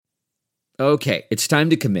Okay, it's time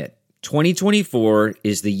to commit. 2024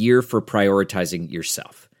 is the year for prioritizing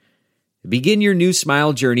yourself. Begin your new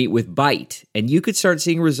smile journey with Byte, and you could start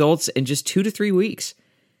seeing results in just 2 to 3 weeks.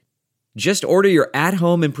 Just order your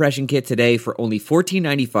at-home impression kit today for only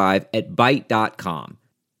 $14.95 at Byte.com.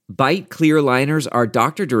 Byte clear liners are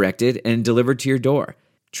doctor-directed and delivered to your door.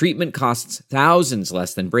 Treatment costs thousands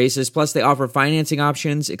less than braces, plus they offer financing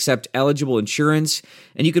options, accept eligible insurance,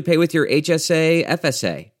 and you could pay with your HSA,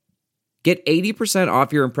 FSA. Get 80%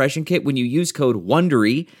 off your impression kit when you use code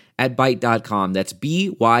WONDERY at Byte.com. That's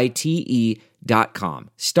BYTE.com.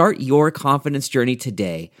 Start your confidence journey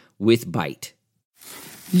today with Byte.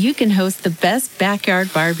 You can host the best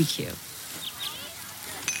backyard barbecue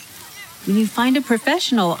when you find a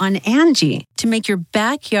professional on Angie to make your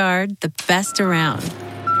backyard the best around.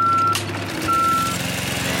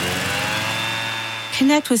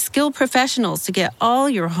 Connect with skilled professionals to get all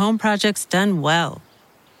your home projects done well.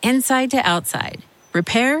 Inside to outside,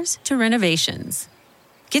 repairs to renovations.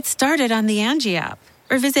 Get started on the Angie app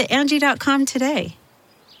or visit Angie.com today.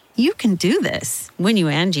 You can do this when you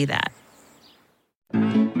Angie that.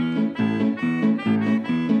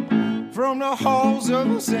 From the halls of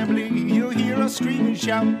assembly, you'll hear us scream and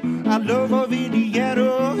shout. Our love of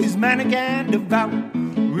Indiana is manic and devout.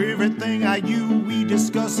 Everything I you, we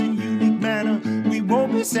discuss in unique manner. We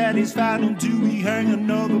won't be satisfied until we hang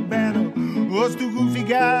another banner. Us two goofy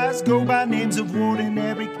guys go by names of Ward and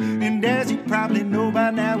Eric. And as you probably know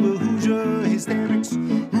by now, we're Hoosier Hysterics.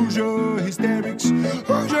 Hoosier Hysterics.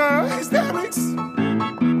 Hoosier Hysterics.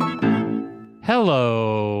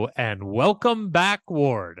 Hello, and welcome back,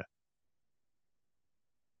 Ward.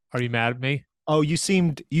 Are you mad at me? Oh, you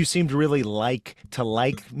seemed really like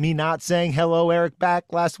me not saying hello, Eric, back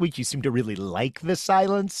last week. You seemed to really like the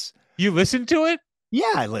silence. You listened to it?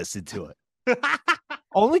 Yeah, I listened to it.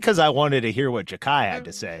 Only because I wanted to hear what Jakai had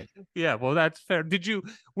to say. Yeah, well, that's fair. You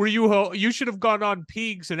should have gone on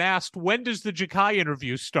Peegs and asked, when does the Jakai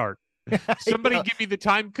interview start? Somebody give me the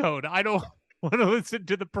time code. I don't want to listen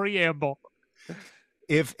to the preamble.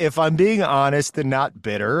 If I'm being honest and not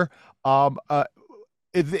bitter,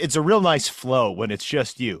 it's a real nice flow when it's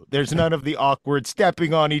just you. There's none of the awkward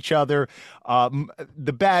stepping on each other.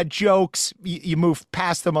 The bad jokes, you move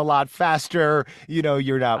past them a lot faster. You know,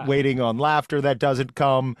 you're not waiting on laughter that doesn't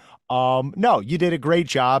come. No, you did a great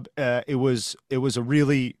job. It was a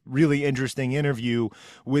really, really interesting interview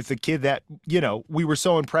with a kid that, you know, we were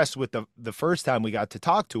so impressed with the first time we got to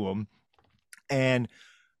talk to him. And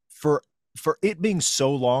for it being so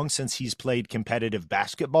long since he's played competitive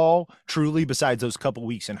basketball, truly, besides those couple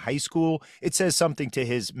weeks in high school, it says something to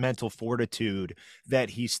his mental fortitude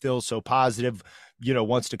that he's still so positive, you know,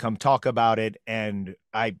 wants to come talk about it. And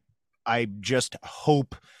I just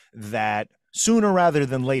hope that sooner rather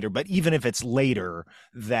than later, but even if it's later,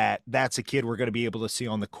 that's a kid we're going to be able to see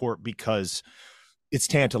on the court, because it's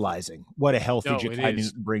tantalizing what a healthy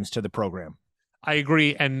Jakai brings to the program. I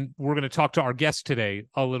agree, and we're going to talk to our guest today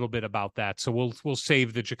a little bit about that. So we'll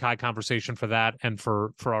save the Jakai conversation for that and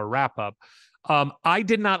for our wrap up. I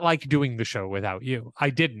did not like doing the show without you. I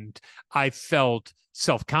didn't. I felt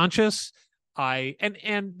self-conscious.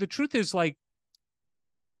 And the truth is, like,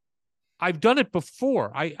 I've done it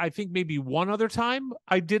before. I think maybe one other time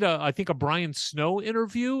I did a Brian Snow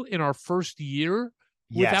interview in our first year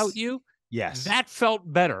without you. Yes, that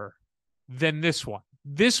felt better than this one.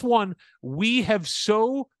 This one, we have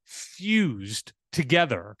so fused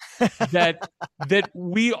together that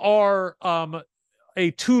we are a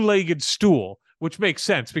two-legged stool, which makes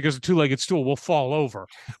sense because a two-legged stool will fall over.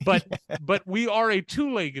 But we are a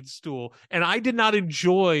two-legged stool, and I did not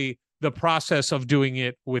enjoy the process of doing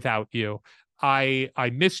it without you. I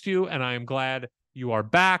missed you, and I am glad you are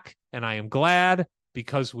back, and I am glad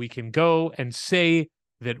because we can go and say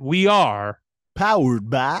that we are powered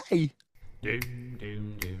by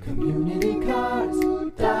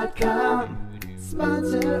CommunityCars.com,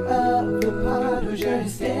 sponsor of the pod, Hoosier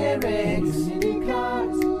Hysterics.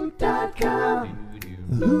 CommunityCars.com,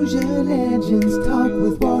 Hoosier Legends talk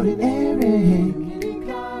with Ward and Eric.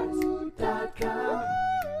 CommunityCars.com.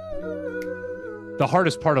 The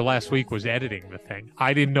hardest part of last week was editing the thing.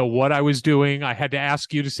 I didn't know what I was doing. I had to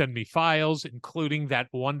ask you to send me files, including that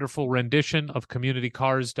wonderful rendition of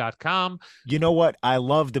CommunityCars.com. You know what I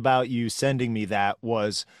loved about you sending me that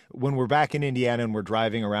was when we're back in Indiana and we're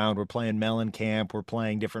driving around, we're playing Mellencamp, we're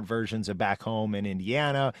playing different versions of Back Home in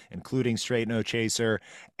Indiana, including Straight No Chaser,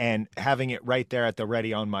 and having it right there at the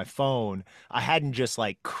ready on my phone. I hadn't just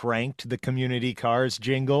like cranked the Community Cars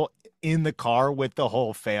jingle. in the car with the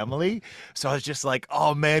whole family. So I was just like,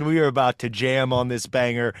 oh man, we were about to jam on this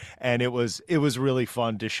banger. And it was really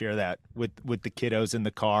fun to share that with the kiddos in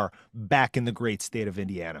the car back in the great state of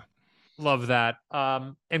Indiana. Love that.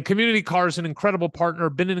 And Community Car is an incredible partner,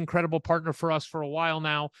 been an incredible partner for us for a while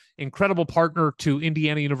now, incredible partner to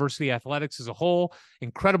Indiana University Athletics as a whole,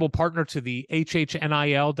 incredible partner to the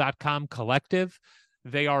HHNIL.com collective.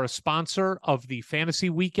 They are a sponsor of the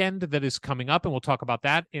fantasy weekend that is coming up, and we'll talk about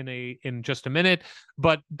that in just a minute.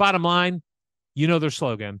 But bottom line, you know their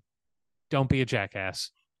slogan, don't be a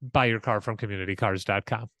jackass. Buy your car from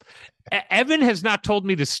communitycars.com. Evan has not told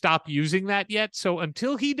me to stop using that yet. So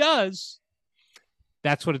until he does,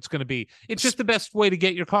 that's what it's going to be. It's just the best way to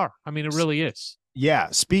get your car. I mean, it really is. Yeah.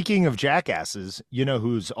 Speaking of jackasses, you know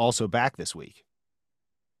who's also back this week?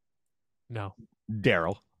 No.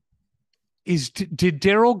 Daryl. Did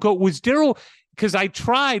Daryl go? Was Daryl, because I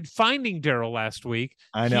tried finding Daryl last week.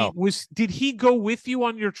 I know. Did he go with you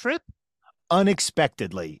on your trip?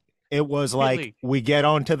 Unexpectedly. It was like, Really? we get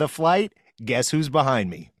onto the flight. Guess who's behind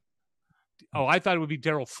me? Oh, I thought it would be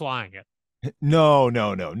Daryl flying it. No.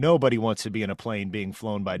 Nobody wants to be in a plane being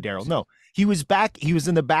flown by Daryl. No, he was back. He was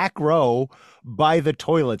in the back row by the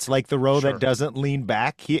toilets, like the row Sure. that doesn't lean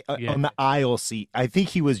back. On the aisle seat. I think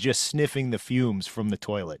he was just sniffing the fumes from the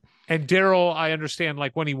toilet. And Daryl, I understand,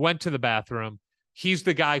 like when he went to the bathroom, he's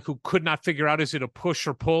the guy who could not figure out, is it a push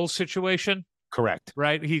or pull situation? Correct.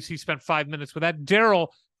 Right? He spent 5 minutes with that. Daryl,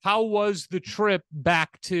 how was the trip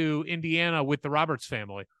back to Indiana with the Roberts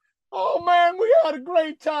family? Oh, man, we had a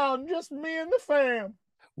great time. Just me and the fam.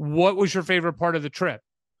 What was your favorite part of the trip?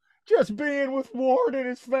 Just being with Ward and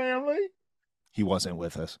his family. He wasn't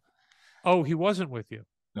with us. Oh, he wasn't with you.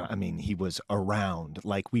 No, I mean, he was around.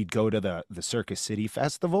 Like, we'd go to the Circus City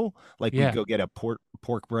Festival. Like, Yeah. we'd go get a pork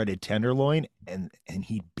breaded tenderloin, and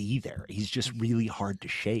he'd be there. He's just really hard to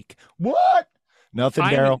shake. What? Nothing,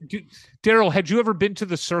 Daryl. Daryl, had you ever been to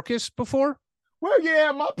the circus before? Well,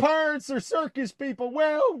 yeah, my parents are circus people.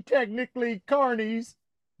 Well, technically, carnies.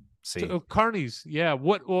 See, Carnies, yeah.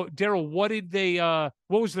 Daryl, what did they? What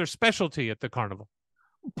was their specialty at the carnival?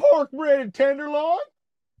 pork breaded tenderloin.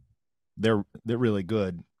 They're really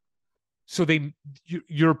good. So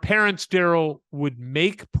your parents, Daryl, would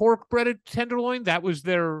make pork breaded tenderloin. That was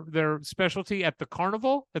their specialty at the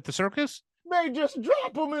carnival, at the circus. They just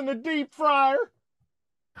drop them in the deep fryer.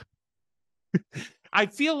 I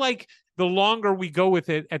feel like the longer we go with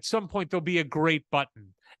it, at some point there'll be a great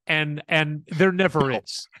button, and there never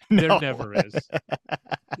is. No. There never is.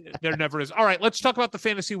 There never is. All right, let's talk about the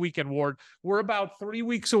fantasy weekend, Ward. We're about 3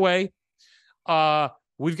 weeks away.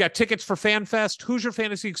 We've got tickets for FanFest.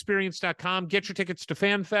 HoosierFantasyExperience.com. Get your tickets to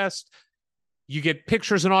FanFest. You get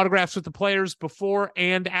pictures and autographs with the players before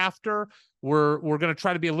and after. We're going to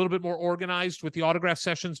try to be a little bit more organized with the autograph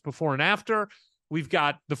sessions before and after. We've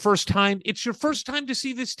got the first time. It's your first time to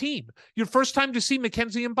see this team. Your first time to see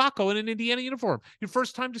Mackenzie Mbako in an Indiana uniform. Your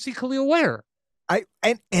first time to see Khalil Ware.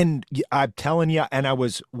 And I'm telling you, and I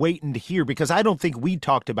was waiting to hear, because I don't think we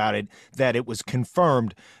talked about it, that it was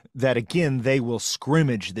confirmed that, again, they will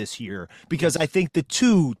scrimmage this year, because I think the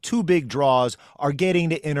two big draws are getting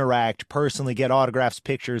to interact personally, get autographs,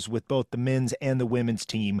 pictures with both the men's and the women's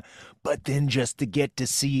team, but then just to get to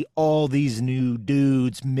see all these new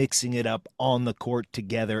dudes mixing it up on the court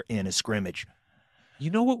together in a scrimmage.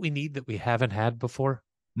 You know what we need that we haven't had before?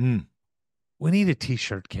 We need a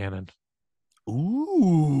T-shirt cannon.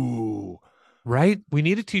 Ooh. Right? We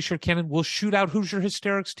need a T-shirt cannon. We'll shoot out Hoosier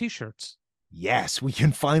Hysterics T-shirts. Yes, we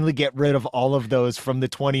can finally get rid of all of those from the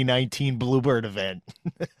 2019 Bluebird event.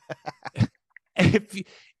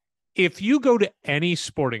 If you go to any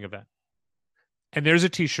sporting event and there's a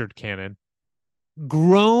T-shirt cannon,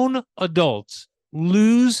 grown adults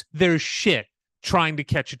lose their shit trying to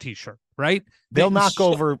catch a T-shirt, right? They'll knock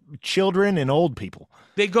over children and old people.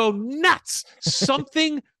 They go nuts.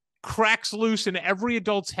 Something cracks loose in every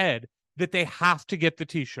adult's head that they have to get the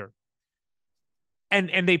T-shirt.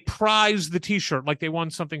 And they prize the T-shirt like they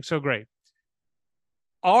won something so great.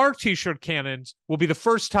 Our T-shirt cannons will be the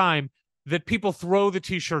first time that people throw the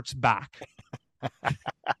T-shirts back.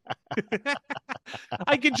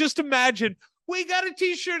 I can just imagine, we got a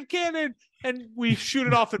T-shirt cannon, and we shoot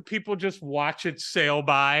it off and people just watch it sail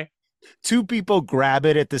by. Two people grab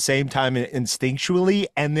it at the same time instinctually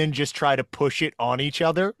and then just try to push it on each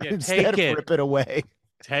other instead of rip it away.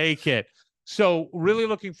 Take it. So really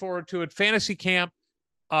looking forward to it. Fantasy camp.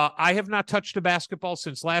 I have not touched a basketball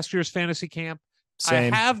since last year's fantasy camp.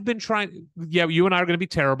 Same. I have been trying. Yeah, you and I are going to be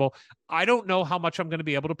terrible. I don't know how much I'm going to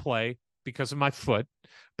be able to play because of my foot,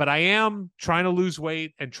 but I am trying to lose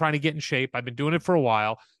weight and trying to get in shape. I've been doing it for a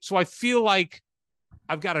while. So I feel like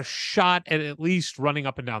I've got a shot at least running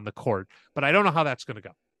up and down the court, but I don't know how that's going to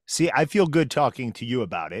go. See, I feel good talking to you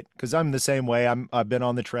about it because I'm the same way. I've been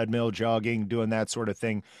on the treadmill, jogging, doing that sort of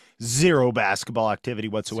thing. Zero basketball activity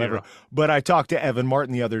whatsoever. Zero. But I talked to Evan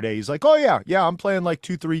Martin the other day. He's like, "Oh yeah, I'm playing like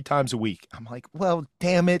 2-3 times a week." I'm like, "Well,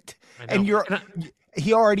 damn it!" And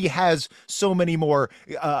he already has so many more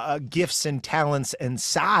gifts and talents and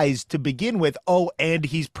size to begin with. Oh, and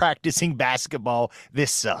he's practicing basketball.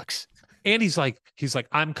 This sucks. And he's like,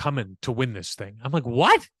 I'm coming to win this thing. I'm like,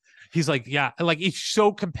 what? He's like, yeah, like it's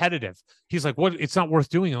so competitive. He's like, what? It's not worth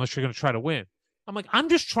doing unless you're going to try to win. I'm like, I'm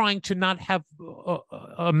just trying to not have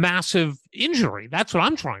a massive injury. That's what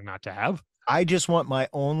I'm trying not to have. I just want my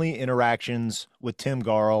only interactions with Tim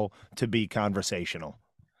Garl to be conversational.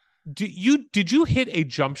 Did you hit a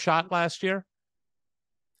jump shot last year?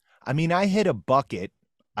 I mean, I hit a bucket.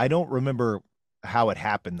 I don't remember how it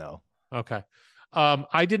happened though. Okay.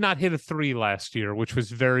 I did not hit a 3 last year, which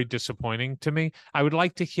was very disappointing to me. I would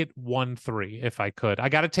like to hit 1 3 if I could. I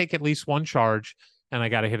got to take at least one charge and I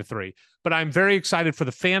got to hit a 3. But I'm very excited for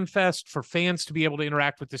the Fan Fest, for fans to be able to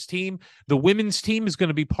interact with this team. The women's team is going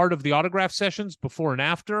to be part of the autograph sessions before and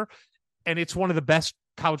after. And it's one of the best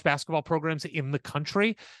college basketball programs in the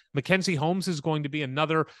country. Mackenzie Holmes is going to be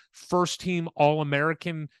another first-team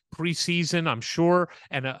All-American preseason, I'm sure,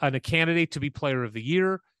 and a candidate to be Player of the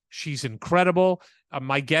Year. She's incredible.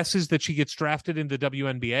 My guess is that she gets drafted in the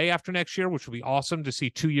WNBA after next year, which will be awesome to see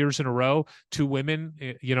 2 years in a row, 2 women,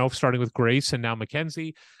 starting with Grace and now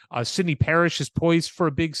Mackenzie. Sydney Parrish is poised for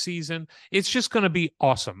a big season. It's just going to be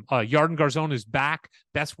awesome. Yarden Garzon is back.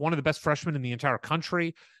 One of the best freshmen in the entire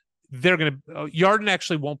country. They're going to Yarden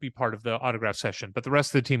actually won't be part of the autograph session, but the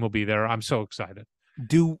rest of the team will be there. I'm so excited.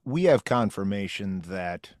 Do we have confirmation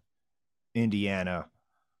that Indiana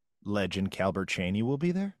legend Calbert Chaney will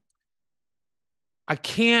be there? I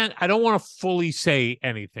don't want to fully say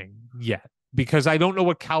anything yet because I don't know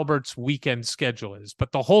what Calbert's weekend schedule is,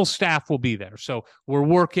 but the whole staff will be there. So we're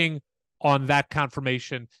working on that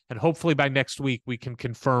confirmation, and hopefully by next week we can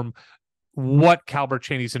confirm what Calbert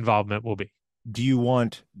Chaney's involvement will be. Do you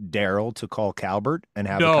want Daryl to call Calbert and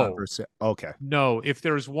have a conversation? Okay. No, if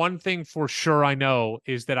there's one thing for sure I know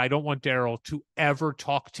is that I don't want Daryl to ever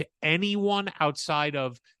talk to anyone outside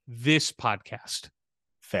of this podcast.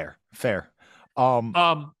 Fair.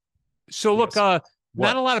 So look, not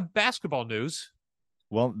a lot of basketball news.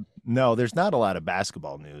 Well, no, there's not a lot of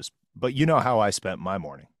basketball news, but you know how I spent my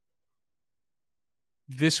morning.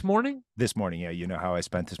 This morning? This morning, yeah. You know how I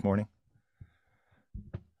spent this morning?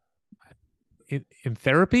 In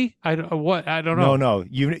therapy? I don't know. No.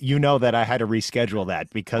 You know that I had to reschedule that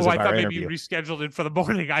because of our interview. Maybe you rescheduled it for the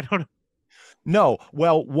morning. I don't know. No.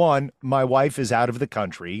 Well, one, my wife is out of the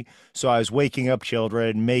country, so I was waking up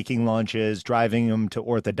children, making lunches, driving them to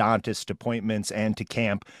orthodontist appointments and to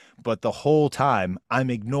camp. But the whole time,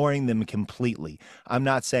 I'm ignoring them completely. I'm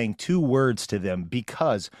not saying 2 words to them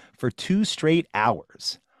because for 2 straight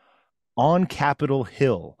hours on Capitol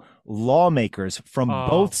Hill, lawmakers from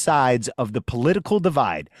both sides of the political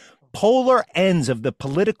divide, polar ends of the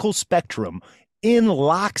political spectrum, in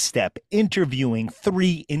lockstep interviewing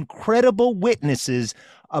 3 incredible witnesses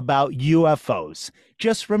about UFOs.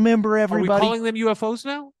 Just remember, everybody. Are we calling them UFOs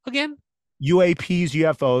now again? UAPs,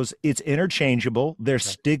 UFOs, it's interchangeable. There's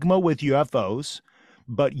stigma with UFOs,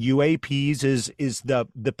 but UAPs is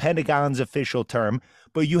the Pentagon's official term.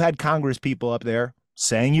 But you had Congress people up there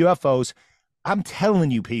saying UFOs. I'm telling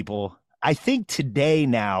you, people, I think today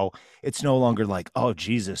now it's no longer like, oh,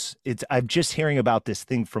 Jesus. I'm just hearing about this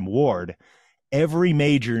thing from Ward. Every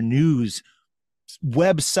major news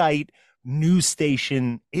website, news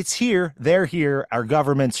station, it's here. They're here. Our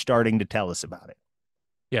government's starting to tell us about it.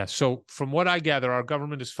 Yeah. So from what I gather, our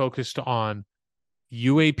government is focused on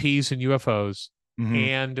UAPs and UFOs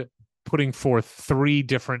and putting forth 3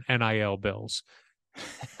 different NIL bills,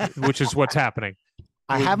 which is what's happening.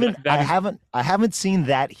 I haven't seen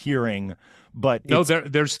that hearing, but no,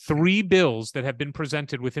 there's 3 bills that have been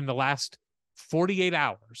presented within the last 48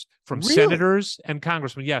 hours from senators and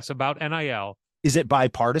congressmen. Yes, about NIL. Is it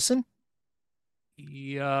bipartisan?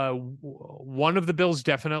 Yeah, one of the bills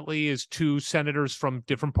definitely is 2 senators from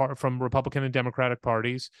different from Republican and Democratic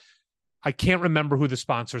parties. I can't remember who the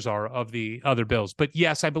sponsors are of the other bills, but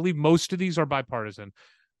yes, I believe most of these are bipartisan.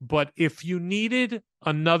 But if you needed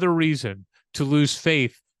another reason to lose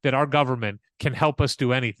faith that our government can help us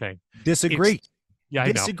do anything, disagree. Yeah,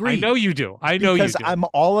 I disagree. I know you do. Because I'm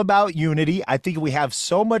all about unity. I think we have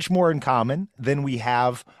so much more in common than we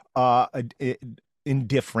have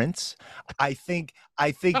indifference. I think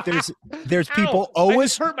there's people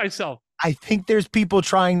always hurt myself. I think there's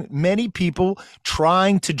many people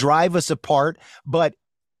trying to drive us apart, but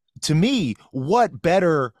to me, what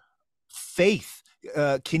better faith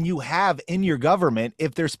can you have in your government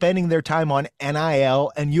if they're spending their time on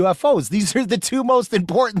NIL and UFOs? These are the two most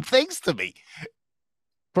important things to me.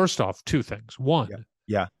 First off, two things. One,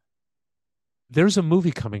 yeah. There's a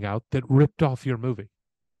movie coming out that ripped off your movie.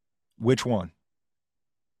 Which one?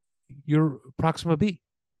 Your Proxima B.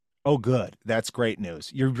 Oh, good. That's great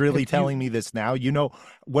news. You're really telling me this now? You know,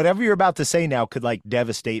 whatever you're about to say now could like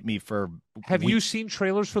devastate me for Have you seen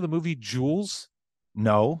trailers for the movie Jules?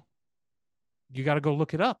 No. You got to go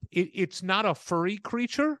look it up. It's not a furry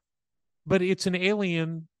creature, but it's an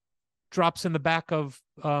alien drops in the back of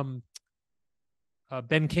Ben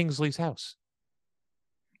Kingsley's house.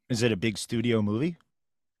 Is it a big studio movie?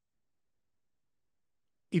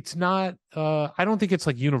 It's not, I don't think it's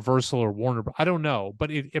like Universal or Warner. I don't know.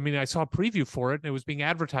 But I saw a preview for it and it was being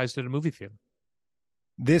advertised at a movie theater.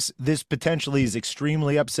 This potentially is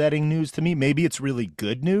extremely upsetting news to me. Maybe it's really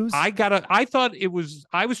good news. I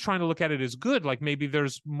was trying to look at it as good. Like maybe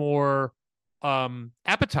there's more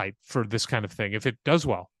appetite for this kind of thing if it does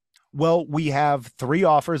well. Well, we have 3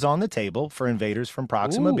 offers on the table for Invaders from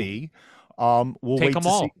Proxima B. We'll take wait them to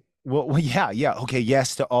all. see. Well, yeah. Okay,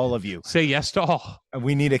 yes to all of you. Say yes to all.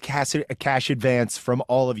 We need a cash advance from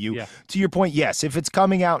all of you. Yeah. To your point, yes, if it's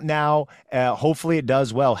coming out now, hopefully it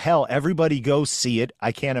does well. Hell, everybody go see it.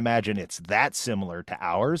 I can't imagine it's that similar to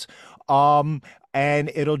ours.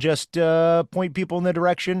 And it'll just point people in the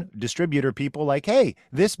direction, distributor people like, hey,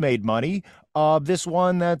 this made money. This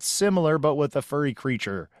one that's similar but with a furry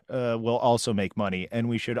creature will also make money, and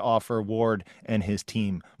we should offer Ward and his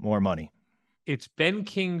team more money. It's Ben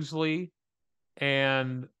Kingsley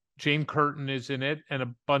and Jane Curtin is in it and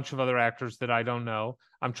a bunch of other actors that I don't know.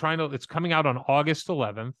 It's coming out on August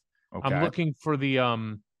 11th. Okay. I'm looking for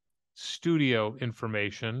the studio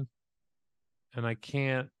information and I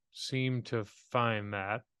can't seem to find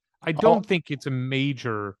that. I don't think it's a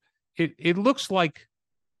major, it looks like,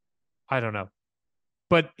 I don't know,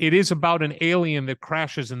 but it is about an alien that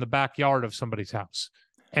crashes in the backyard of somebody's house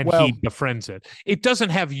and he befriends it. It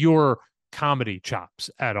doesn't have your comedy chops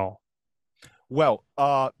at all. Well,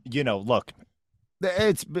 look,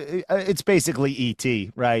 it's basically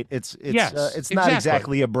E.T., right? It's not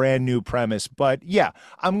exactly a brand new premise, but yeah,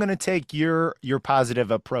 I'm going to take your positive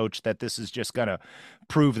approach that this is just going to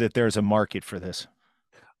prove that there's a market for this.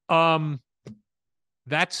 That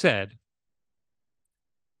said,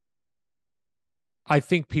 I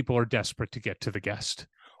think people are desperate to get to the guest.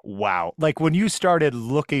 Wow. Like when you started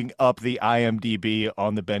looking up the IMDb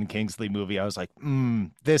on the Ben Kingsley movie, I was like,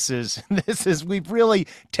 this is, we've really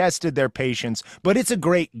tested their patience, but it's a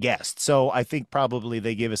great guest. So I think probably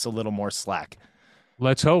they give us a little more slack.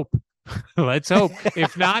 Let's hope. Let's hope.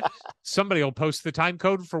 If not, somebody will post the time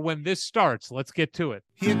code for when this starts. Let's get to it.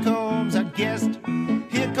 Here comes our guest.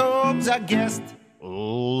 Here comes our guest.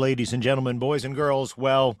 Ladies and gentlemen, boys and girls,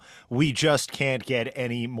 well, we just can't get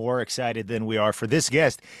any more excited than we are for this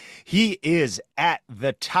guest. He is at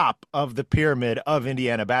the top of the pyramid of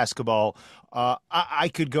Indiana basketball.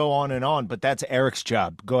 I could go on and on, but that's Eric's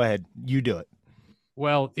job. Go ahead. You do it.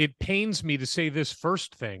 Well, it pains me to say this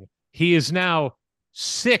first thing. He is now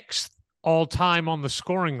 6th all-time on the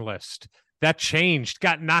scoring list. That changed,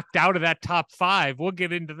 got knocked out of that top 5. We'll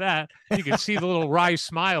get into that. You can see the little wry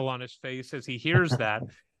smile on his face as he hears that.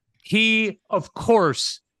 He, of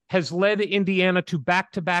course, has led Indiana to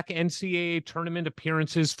back-to-back NCAA tournament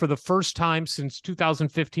appearances for the first time since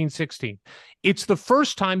 2015-16. It's the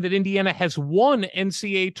first time that Indiana has won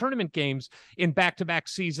NCAA tournament games in back-to-back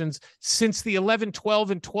seasons since the 11-12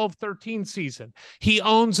 and 12-13 season. He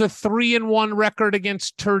owns a 3-1 record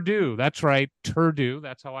against Purdue. That's right, Purdue.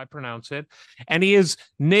 That's how I pronounce it. And he has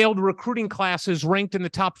nailed recruiting classes ranked in the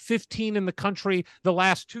top 15 in the country the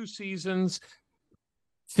last 2 seasons.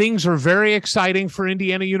 Things are very exciting for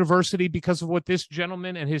Indiana University because of what this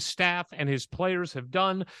gentleman and his staff and his players have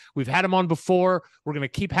done. We've had him on before. We're going to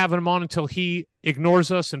keep having him on until he ignores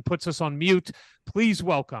us and puts us on mute. Please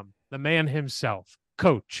welcome the man himself,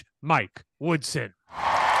 Coach Mike Woodson.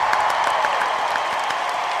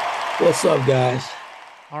 What's up, guys?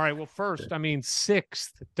 All right. Well, first,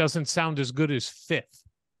 6th doesn't sound as good as 5th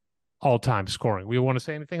all-time scoring. We want to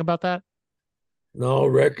say anything about that? No,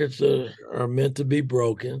 records are meant to be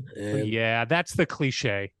broken. And yeah, that's the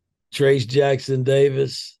cliche. Trace Jackson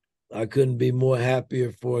Davis, I couldn't be more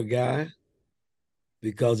happier for a guy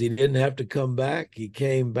because he didn't have to come back. He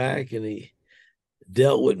came back and he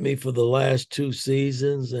dealt with me for the last 2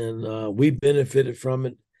 seasons, and we benefited from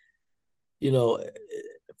it. You know,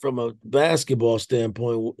 from a basketball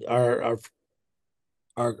standpoint, our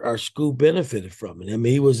school benefited from it. I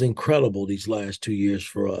mean, he was incredible these last 2 years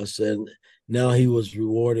for us, and now he was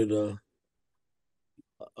rewarded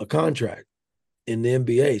a contract in the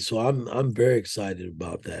NBA. So I'm very excited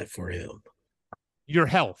about that for him. Your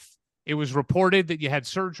health. It was reported that you had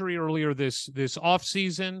surgery earlier this off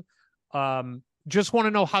season. Just want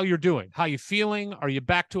to know how you're doing. How you feeling? Are you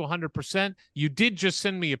back to 100%? You did just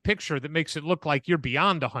send me a picture that makes it look like you're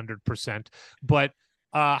beyond 100%. But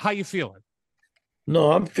how you feeling?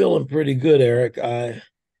 No, I'm feeling pretty good, Eric. I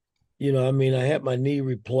had my knee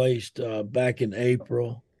replaced back in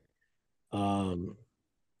April. Um,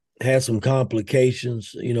 had some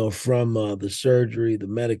complications, from the surgery, the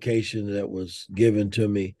medication that was given to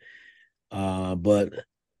me. But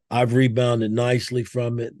I've rebounded nicely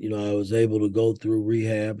from it. I was able to go through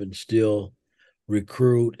rehab and still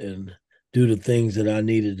recruit and do the things that I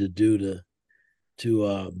needed to do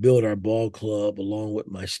to build our ball club along with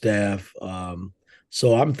my staff.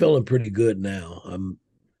 So I'm feeling pretty good now. I'm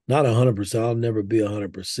not 100%. I'll never be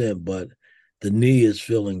 100%, but the knee is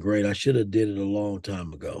feeling great. I should have did it a long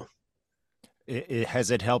time ago.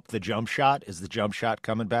 Has it helped the jump shot? Is the jump shot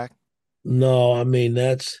coming back? No, I mean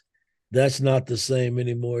that's not the same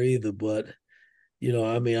anymore either. But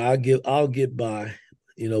I'll get by,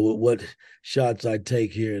 with what shots I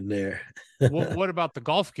take here and there. What about the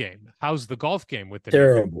golf game? How's the golf game with the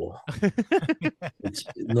Terrible.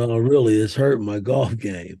 No, really, it's hurting my golf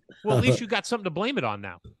game. Well, at least you got something to blame it on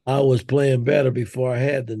now. I was playing better before I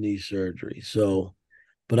had the knee surgery. So,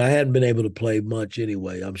 but I hadn't been able to play much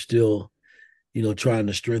anyway. I'm still, trying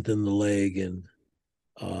to strengthen the leg, and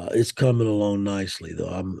it's coming along nicely though.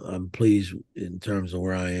 I'm pleased in terms of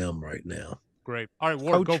where I am right now. Great. All right,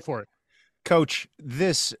 Ward, go for it. Coach,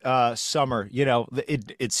 this summer,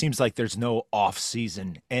 it seems like there's no off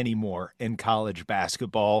season anymore in college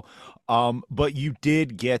basketball. But you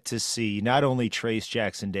did get to see not only Trace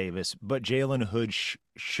Jackson Davis, but Jalen Hood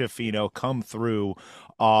Schifino come through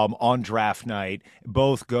on draft night,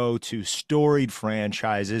 both go to storied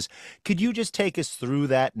franchises. Could you just take us through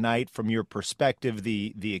that night from your perspective,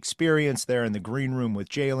 the experience there in the green room with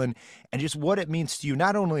Jalen, and just what it means to you,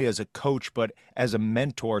 not only as a coach, but as a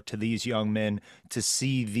mentor to these young men to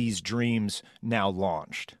see these dreams now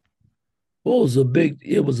launched? Well,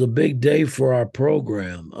 it was a big day for our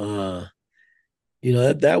program.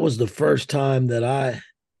 That was the first time that I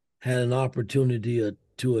had an opportunity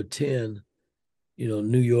to attend,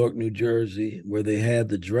 New York, New Jersey, where they had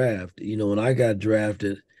the draft. When I got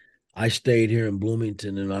drafted, I stayed here in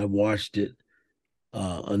Bloomington and I watched it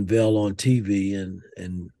unveil on TV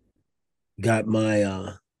and got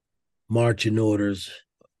my marching orders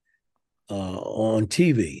on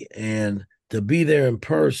TV. And to be there in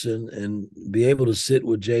person and be able to sit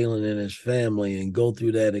with Jalen and his family and go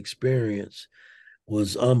through that experience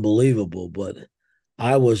was unbelievable. But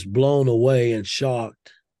I was blown away and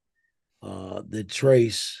shocked that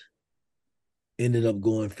Trace ended up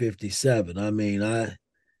going 57. I mean,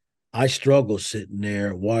 I struggle sitting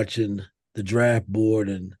there watching the draft board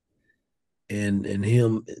and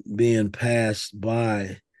him being passed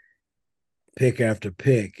by pick after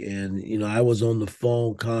pick. And I was on the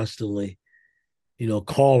phone constantly,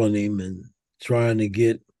 calling him and trying to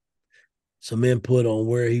get some input on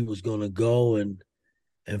where he was going to go. And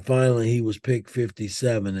finally he was picked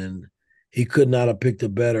 57, and he could not have picked a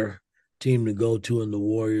better team to go to in the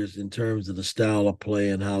Warriors in terms of the style of play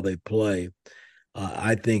and how they play.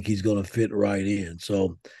 I think he's going to fit right in.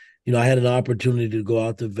 So, I had an opportunity to go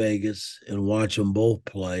out to Vegas and watch them both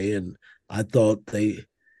play, and I thought they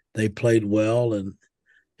played well. And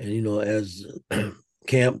as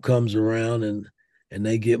camp comes around and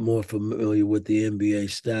they get more familiar with the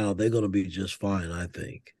NBA style, they're going to be just fine, I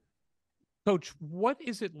think. Coach, what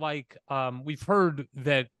is it like? We've heard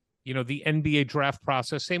that, the NBA draft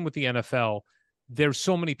process, same with the NFL, there's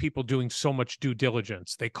so many people doing so much due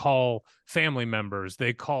diligence. They call family members,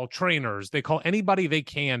 they call trainers, they call anybody they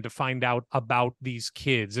can to find out about these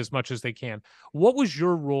kids as much as they can. What was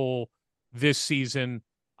your role this season?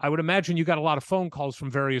 I would imagine you got a lot of phone calls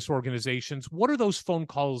from various organizations. What are those phone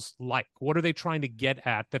calls like? What are they trying to get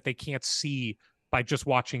at that they can't see by just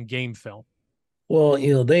watching game film? Well,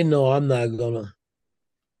 they know I'm not gonna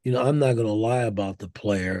lie about the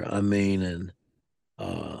player. I mean, and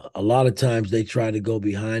a lot of times they try to go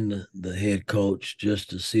behind the head coach just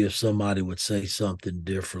to see if somebody would say something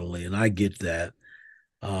differently. And I get that.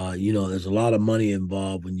 There's a lot of money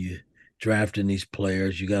involved when you drafting these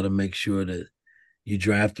players. You got to make sure that you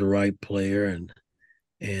draft the right player and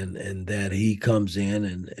that he comes in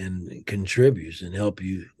and contributes and help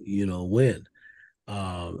you, win.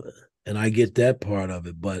 And I get that part of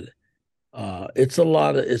it, but it's a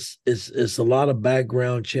lot of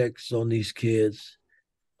background checks on these kids.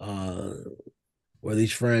 where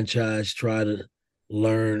these franchise try to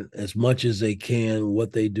learn as much as they can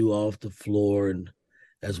what they do off the floor and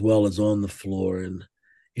as well as on the floor. And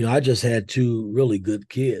I just had two really good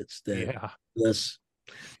kids that Yeah. just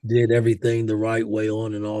did everything the right way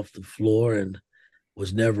on and off the floor and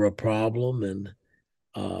was never a problem.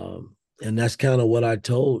 And that's kind of what I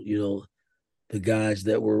told the guys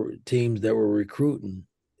that were teams that were recruiting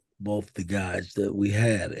both the guys that we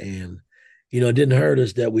had. And it didn't hurt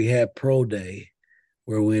us that we had pro day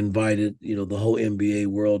where we invited the whole NBA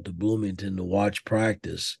world to Bloomington to watch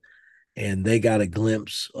practice, and they got a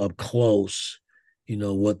glimpse up close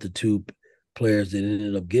what the two players that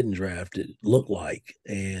ended up getting drafted looked like.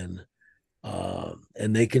 And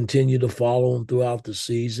they continue to follow them throughout the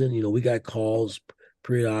season. We got calls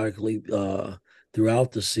periodically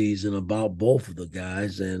throughout the season about both of the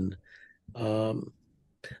guys, and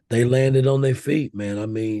they landed on their feet, man. I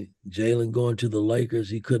mean, Jalen going to the Lakers,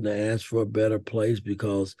 he couldn't have asked for a better place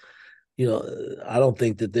because, I don't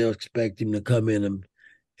think that they'll expect him to come in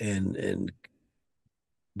and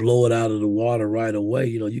blow it out of the water right away.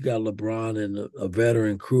 You got LeBron and a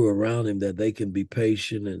veteran crew around him that they can be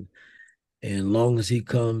patient, and long as he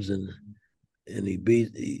comes and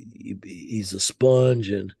he's a sponge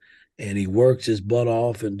and he works his butt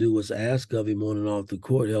off and do what's asked of him on and off the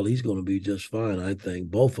court, hell, he's going to be just fine. I think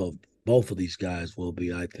both of these guys will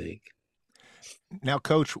be. I think. Now,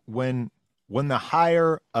 Coach, when the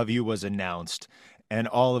hire of you was announced and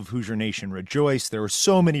all of Hoosier Nation rejoiced, there were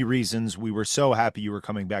so many reasons. We were so happy you were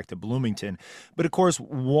coming back to Bloomington. But of course,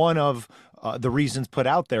 one of the reasons put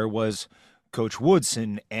out there was Coach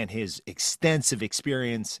Woodson and his extensive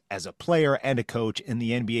experience as a player and a coach in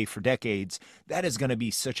the NBA for decades. That is going to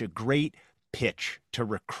be such a great pitch to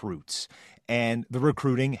recruits. And the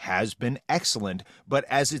recruiting has been excellent. But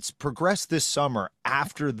as it's progressed this summer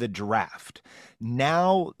after the draft,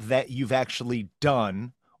 now that you've actually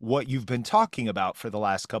done what you've been talking about for the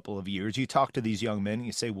last couple of years, you talk to these young men and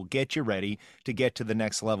you say, we'll get you ready to get to the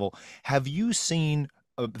next level. Have you seen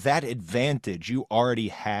that advantage you already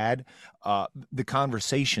had? The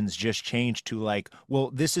conversations just changed to like, well,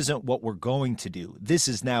 this isn't what we're going to do. This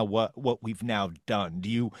is now what we've now done. Do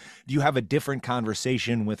you have a different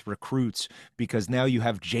conversation with recruits because now you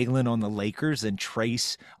have Jalen on the Lakers and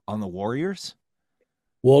Trace on the Warriors?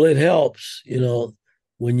 Well, it helps,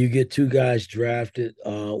 when you get two guys drafted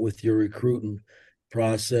with your recruiting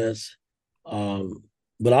process.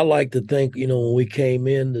 But I like to think, when we came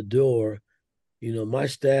in the door, my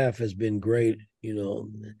staff has been great,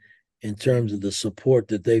 in terms of the support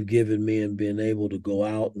that they've given me and being able to go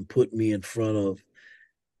out and put me in front of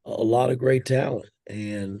a lot of great talent.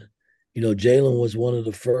 And, Jalen was one of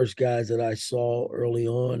the first guys that I saw early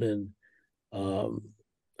on. And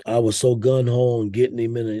I was so gung-ho on getting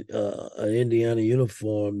him in an Indiana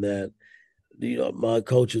uniform that, my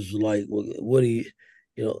coaches were like, well, what do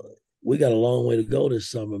we got a long way to go this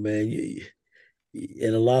summer, man.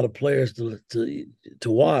 And a lot of players to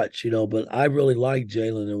watch, but I really liked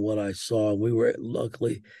Jalen and what I saw. We were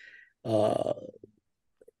luckily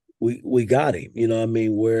we got him, I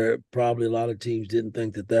mean, where probably a lot of teams didn't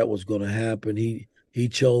think that was going to happen. He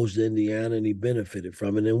chose Indiana and he benefited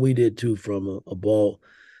from it, and we did too from a ball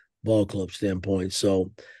club standpoint.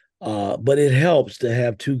 So but it helps to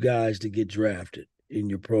have two guys to get drafted in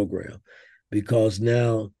your program, because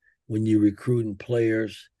now when you're recruiting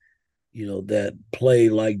players that play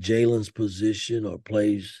like Jalen's position or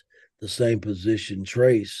plays the same position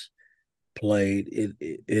Trace played,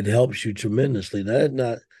 it helps you tremendously.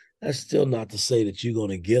 Now, that's still not to say that you're going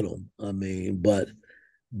to get them. I mean, but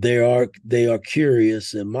they are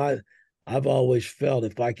curious, and I've always felt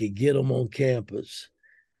if I could get them on campus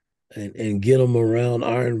and get them around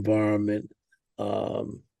our environment,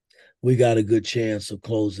 we got a good chance of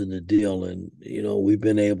closing the deal. And we've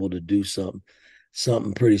been able to do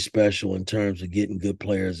something pretty special in terms of getting good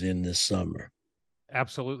players in this summer.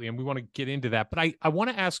 Absolutely. And we want to get into that. But I want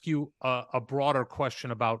to ask you a broader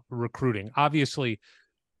question about recruiting. Obviously,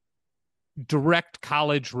 direct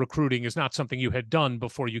college recruiting is not something you had done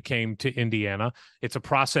before you came to Indiana. It's a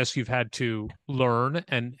process you've had to learn,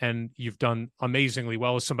 and you've done amazingly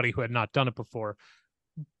well as somebody who had not done it before.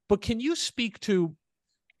 But can you speak to,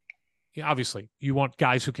 obviously, you want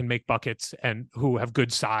guys who can make buckets and who have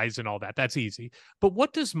good size and all that. That's easy. But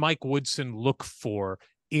what does Mike Woodson look for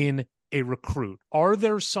in a recruit? Are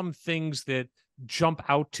there some things that jump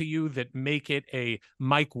out to you that make it a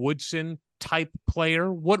Mike Woodson type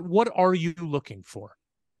player? What are you looking for?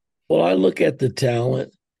 Well, I look at the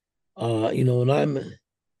talent. When I'm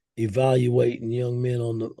evaluating young men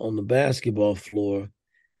on the basketball floor,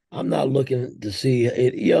 I'm not looking to see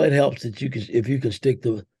it. It helps that if you can stick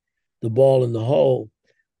the ball in the hole.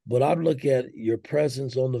 But I look at your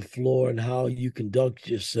presence on the floor and how you conduct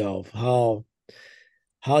yourself, how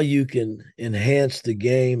you can enhance the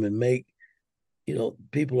game and make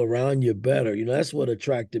people around you better. That's what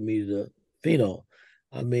attracted me to Fino.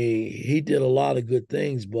 I mean, he did a lot of good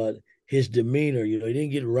things, but his demeanor, he didn't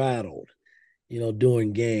get rattled,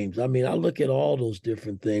 during games. I mean, I look at all those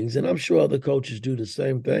different things, and I'm sure other coaches do the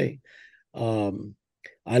same thing. Um,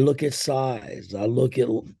 I look at size. I look at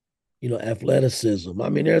athleticism. I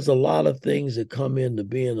mean, there's a lot of things that come into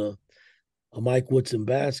being a Mike Woodson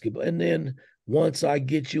basketball. And then once I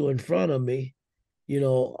get you in front of me, you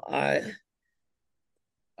know, I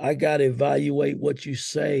I got to evaluate what you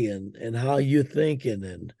say and how you're thinking,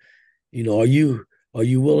 and are you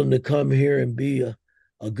willing to come here and be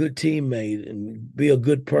a good teammate and be a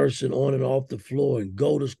good person on and off the floor and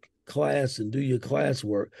go to class and do your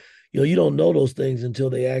classwork. You don't know those things until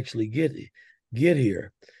they actually get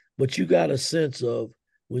here. But you got a sense of,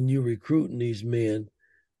 when you're recruiting these men,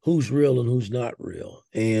 who's real and who's not real.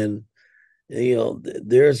 And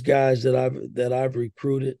there's guys that I've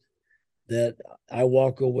recruited that I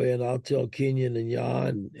walk away and I'll tell Kenyon and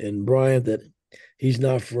Jan and Brian that he's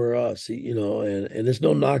not for us. And it's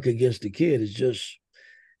no knock against the kid.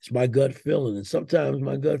 It's my gut feeling. And sometimes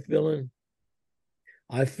my gut feeling,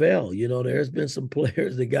 I fail. There's been some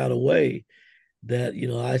players that got away that,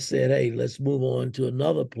 I said, hey, let's move on to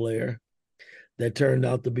another player that turned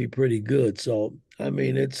out to be pretty good. So, I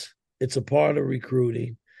mean, it's a part of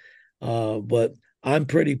recruiting. But I'm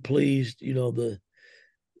pretty pleased,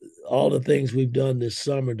 all the things we've done this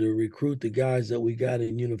summer to recruit the guys that we got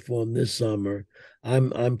in uniform this summer.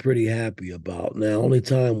 I'm pretty happy about. Now, only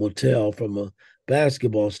time will tell from a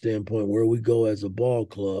basketball standpoint where we go as a ball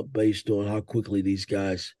club based on how quickly these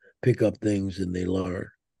guys pick up things and they learn.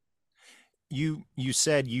 You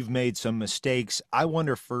said you've made some mistakes. I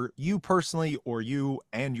wonder, for you personally, or you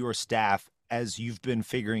and your staff, as you've been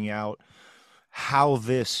figuring out how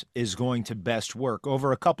this is going to best work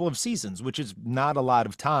over a couple of seasons, which is not a lot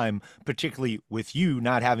of time, particularly with you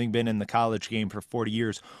not having been in the college game for 40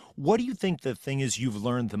 years. What do you think the thing is you've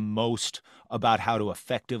learned the most about how to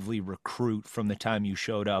effectively recruit from the time you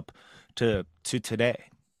showed up to today?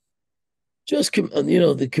 Just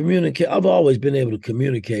the communicate. I've always been able to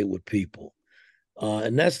communicate with people,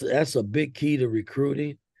 and that's a big key to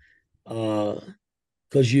recruiting,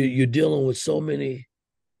 because you're dealing with so many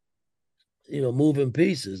moving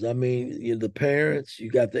pieces. I mean, the parents,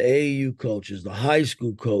 you got the AAU coaches, the high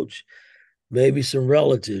school coach, maybe some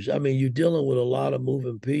relatives. I mean, you're dealing with a lot of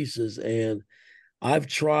moving pieces, and I've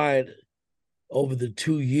tried over the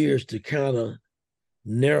 2 years to kind of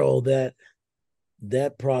narrow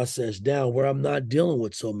that process down where I'm not dealing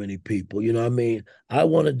with so many people. I mean, I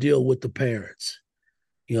want to deal with the parents.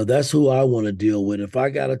 That's who I want to deal with. If I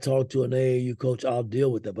got to talk to an AAU coach, I'll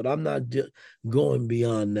deal with that. But I'm not going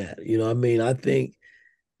beyond that. I mean, I think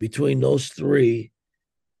between those three,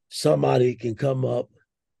 somebody can come up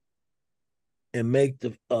and make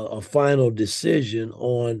a final decision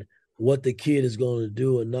on what the kid is going to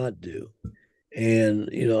do and not do. And,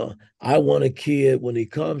 I want a kid when he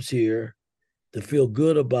comes here to feel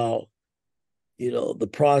good about, the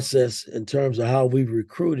process in terms of how we've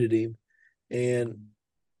recruited him. And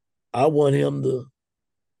I want him to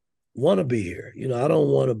want to be here. I don't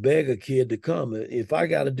want to beg a kid to come. If I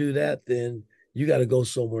got to do that, then you got to go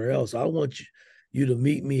somewhere else. I want you to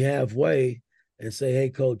meet me halfway and say, hey,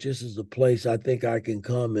 coach, this is the place I think I can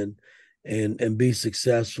come and be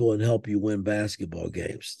successful and help you win basketball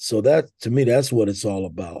games. So that, to me, that's what it's all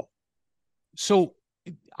about. So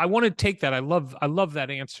I want to take that. I love that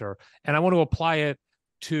answer. And I want to apply it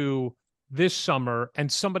to this summer and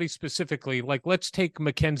somebody specifically. Like, let's take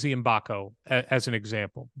Mackenzie Mbako as an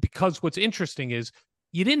example, because what's interesting is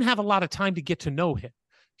you didn't have a lot of time to get to know him.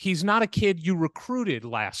 He's not a kid you recruited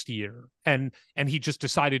last year and he just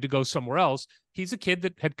decided to go somewhere else. He's a kid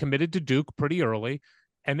that had committed to Duke pretty early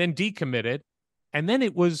and then decommitted. And then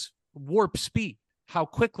it was warp speed, how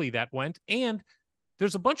quickly that went. And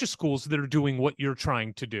there's a bunch of schools that are doing what you're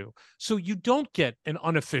trying to do. So you don't get an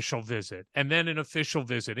unofficial visit and then an official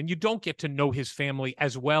visit, and you don't get to know his family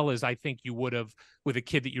as well as I think you would have with a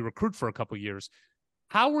kid that you recruit for a couple of years.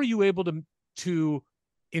 How were you able to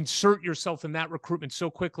insert yourself in that recruitment so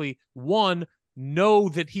quickly? One, know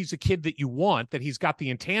that he's a kid that you want, that he's got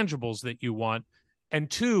the intangibles that you want, and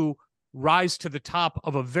two, rise to the top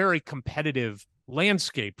of a very competitive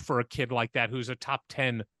landscape for a kid like that who's a top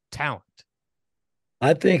 10 talent.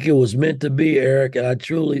 I think it was meant to be, Eric, and I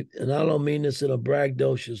don't mean this in a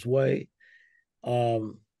braggadocious way.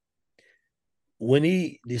 When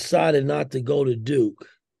he decided not to go to Duke,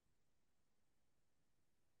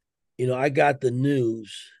 I got the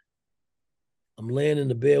news. I'm laying in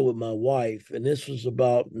the bed with my wife, and this was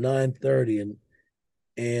about 9:30,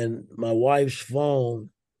 and my wife's phone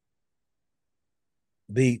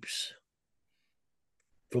beeps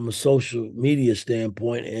from a social media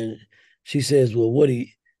standpoint, and she says, "Well,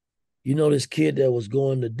 Woody, this kid that was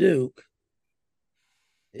going to Duke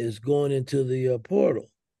is going into the portal."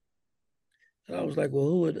 And I was like, "Well,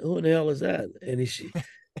 who in the hell is that?" And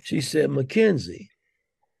she said, "Mackenzie."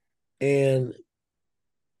 And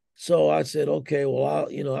so I said, "Okay, well,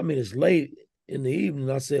 it's late in the evening."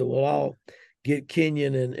 I said, "Well, I'll get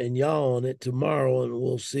Kenyon and y'all on it tomorrow, and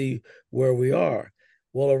we'll see where we are."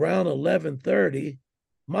 Well, around 11:30,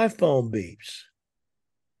 my phone beeps,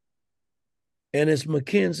 and it's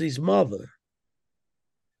Mackenzie's mother.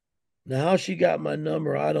 Now, how she got my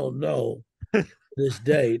number, I don't know. This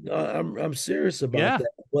day, I'm serious about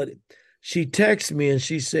that. But she texts me and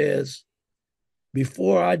she says,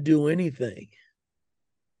 "Before I do anything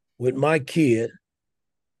with my kid,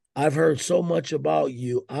 I've heard so much about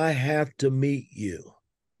you. I have to meet you."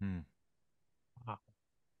 Wow.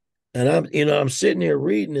 And I'm sitting here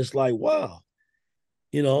reading. It's like, wow,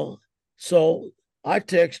 you know. So I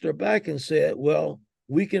text her back and said, "Well,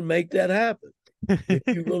 we can make that happen. If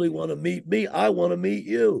you really want to meet me, I want to meet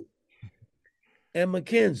you." And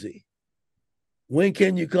Mackenzie, when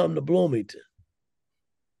can you come to Bloomington?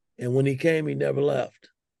 And when he came, he never left.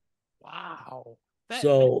 Wow.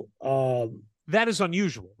 So that is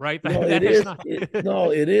unusual, right? no, That it is not...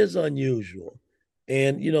 it is unusual.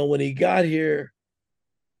 And when he got here,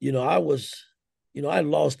 I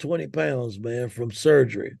lost 20 pounds, man, from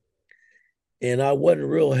surgery. And I wasn't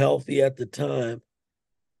real healthy at the time.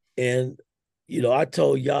 And I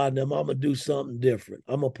told y'all and them I'm gonna do something different.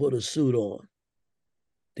 I'm gonna put a suit on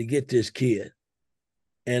to get this kid.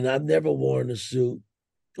 And I've never worn a suit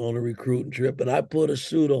on a recruiting trip, but I put a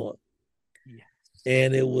suit on. Yes.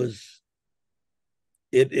 And it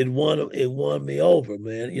won me over,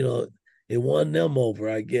 man. It won them over,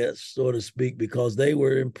 I guess, so to speak, because they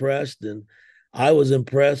were impressed and I was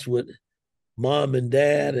impressed with mom and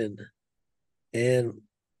dad, and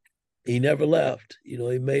he never left. He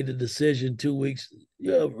made the decision 2 weeks,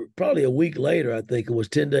 probably a week later, I think it was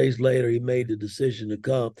 10 days later, he made the decision to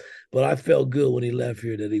come. But I felt good when he left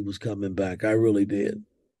here that he was coming back. I really did.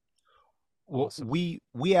 Well, Awesome. we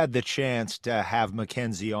had the chance to have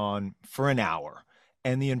Mackenzie on for an hour,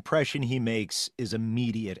 and the impression he makes is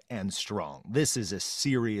immediate and strong. This is a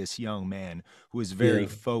serious young man who is very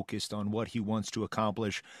focused on what he wants to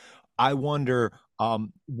accomplish. I wonder,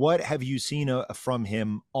 what have you seen from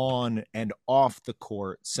him on and off the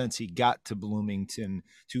court since he got to Bloomington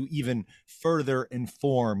to even further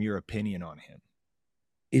inform your opinion on him?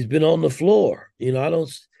 He's been on the floor. I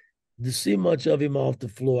don't see much of him off the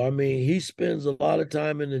floor. I mean, he spends a lot of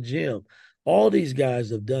time in the gym. All these guys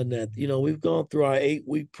have done that. We've gone through our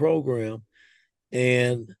 8-week program,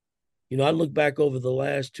 and I look back over the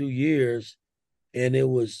last 2 years, and it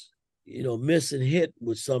was miss and hit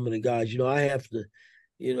with some of the guys. I have to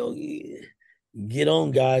get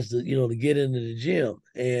on guys to get into the gym,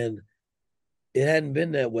 and it hadn't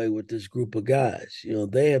been that way with this group of guys.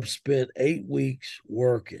 They have spent 8 weeks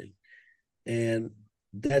working, and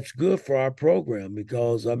that's good for our program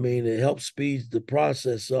because it helps speed the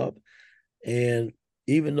process up. And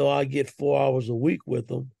even though I get 4 hours a week with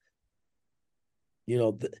them,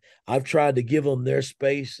 I've tried to give them their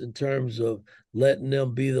space in terms of letting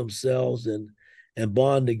them be themselves and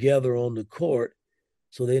bond together on the court,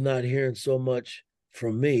 so they're not hearing so much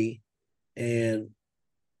from me. And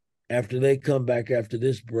after they come back after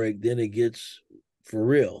this break, then it gets for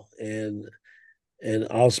real. And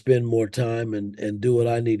I'll spend more time and do what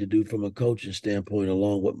I need to do from a coaching standpoint,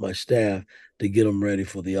 along with my staff, to get them ready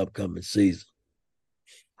for the upcoming season.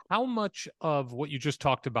 How much of what you just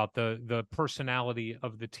talked about, the personality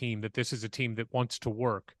of the team, that this is a team that wants to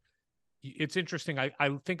work? It's interesting.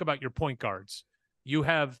 I think about your point guards. You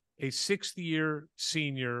have a 6th-year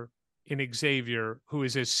senior in Xavier who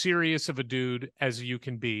is as serious of a dude as you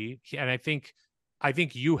can be. And I think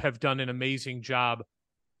you have done an amazing job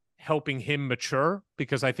helping him mature,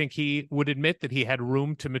 because I think he would admit that he had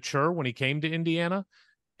room to mature when he came to Indiana,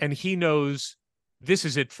 and he knows this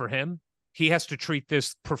is it for him. He has to treat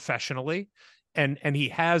this professionally, and he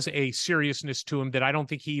has a seriousness to him that I don't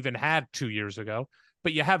think he even had 2 years ago.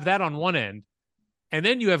 But you have that on one end, and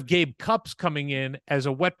then you have Gabe Cupps coming in as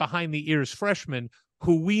a wet behind the ears freshman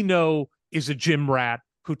who we know is a gym rat,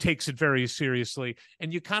 who takes it very seriously.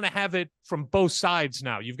 And you kind of have it from both sides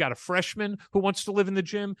now. You've got a freshman who wants to live in the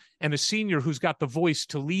gym and a senior who's got the voice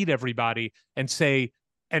to lead everybody and say,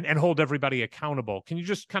 and hold everybody accountable. Can you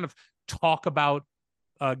just kind of talk about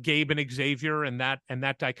Gabe and Xavier and that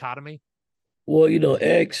dichotomy? Well,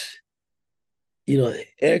 X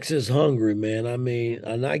is hungry, man. I mean,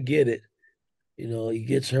 and I get it. He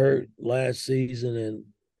gets hurt last season,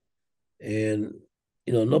 and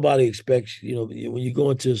nobody expects, when you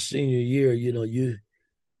go into a senior year,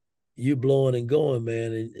 you blowing and going,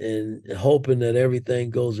 man, and hoping that everything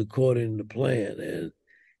goes according to plan. And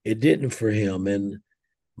it didn't for him. And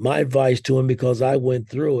my advice to him, because I went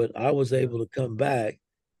through it, I was able to come back,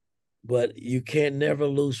 but you can't never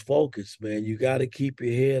lose focus, man. You got to keep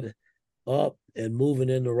your head up and moving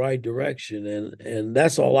in the right direction. And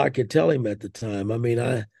that's all I could tell him at the time. I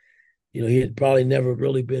mean, he had probably never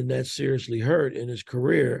really been that seriously hurt in his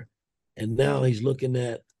career. And now he's looking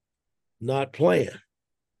at not playing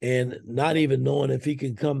and not even knowing if he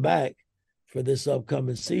can come back for this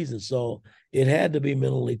upcoming season. So it had to be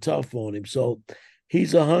mentally tough on him. So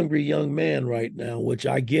he's a hungry young man right now, which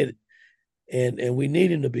I get. And we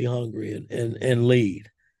need him to be hungry and lead.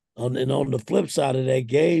 And on the flip side of that,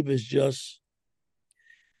 Gabe is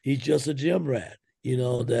he's just a gym rat,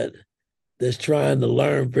 that's trying to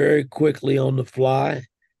learn very quickly on the fly.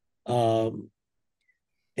 And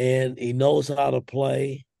he knows how to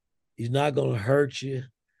play. He's not going to hurt you,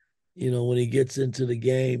 when he gets into the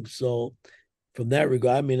game. So from that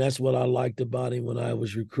regard, I mean, that's what I liked about him when I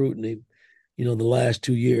was recruiting him, the last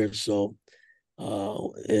 2 years. So,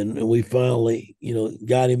 and we finally,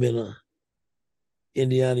 got him in a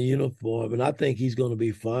Indiana uniform, and I think he's going to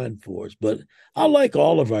be fine for us. But I like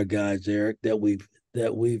all of our guys, Eric, that we've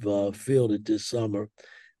fielded this summer.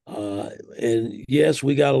 And yes,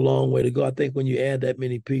 we got a long way to go. I think when you add that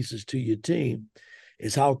many pieces to your team,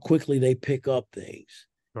 it's how quickly they pick up things.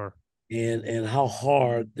 Sure. And how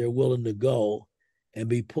hard they're willing to go and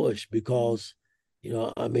be pushed, because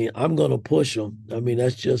I mean, I'm going to push them. I mean,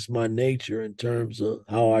 that's just my nature in terms of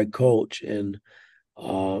how I coach. And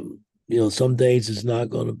some days it's not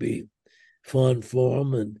going to be fun for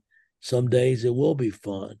them, and some days it will be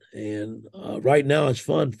fun. And right now it's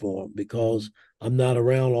fun for them because I'm not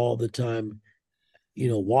around all the time,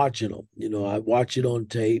 watching them. I watch it on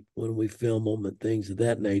tape when we film them and things of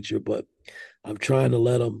that nature, but I'm trying to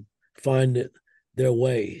let them find their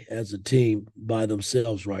way as a team by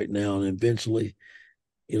themselves right now. And eventually,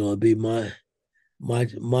 it'll be my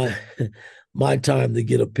my time to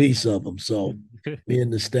get a piece of them. So me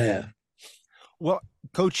and the staff. Well,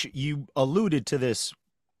 Coach, you alluded to this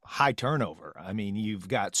high turnover. I mean, you've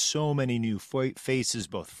got so many new faces,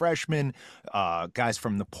 both freshmen, guys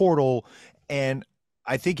from the portal, and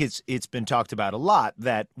I think it's been talked about a lot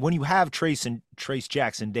that when you have Trace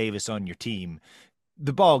Jackson Davis on your team,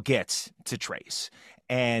 the ball gets to Trace.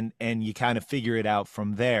 And you kind of figure it out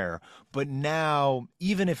from there. But now,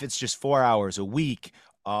 even if it's just 4 hours a week,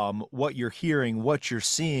 what you're hearing, what you're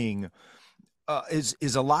seeing,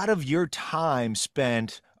 is a lot of your time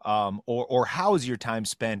spent, or how is your time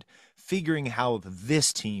spent figuring how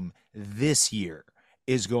this team this year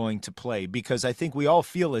is going to play? Because I think we all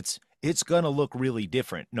feel it's going to look really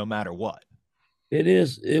different no matter what. It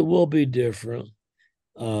is. It will be different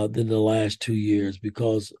than the last 2 years,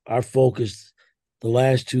 because our focus the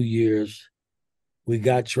last 2 years, we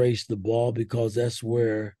got Trace the ball because that's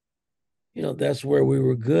where we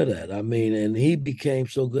were good at. I mean, and he became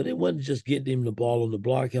so good. It wasn't just getting him the ball on the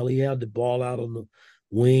block. Hell, he had the ball out on the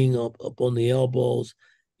wing, up on the elbows.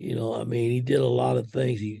 I mean, he did a lot of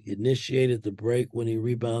things. He initiated the break when he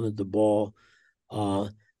rebounded the ball.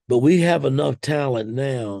 But we have enough talent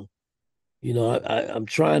now. I'm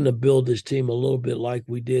trying to build this team a little bit like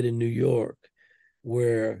we did in New York,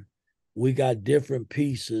 where we got different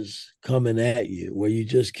pieces coming at you, where you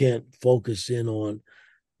just can't focus in on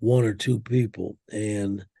one or two people.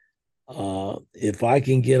 And if I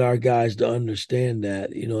can get our guys to understand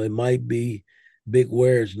that, it might be Big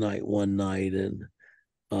Ware's night one night and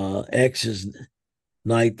X's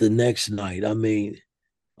night the next night. I mean,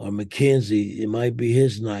 or McKenzie, it might be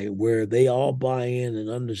his night, where they all buy in and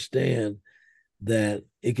understand that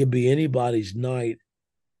it could be anybody's night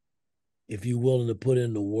if you're willing to put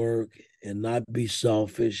in the work and not be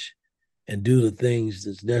selfish and do the things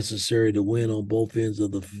that's necessary to win on both ends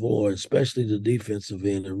of the floor, especially the defensive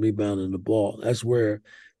end and rebounding the ball. That's where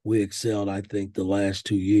we excelled, I think, the last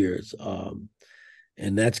 2 years.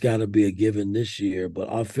 And that's got to be a given this year. But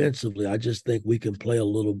offensively, I just think we can play a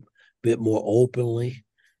little bit more openly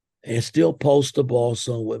and still post the ball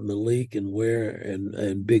some with Malik and Ware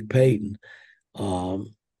and Big Peyton.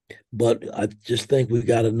 But I just think we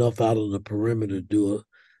got enough out of the perimeter to do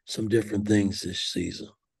some different things this season.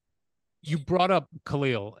 You brought up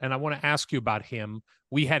Khalil, and I want to ask you about him.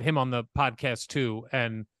 We had him on the podcast too,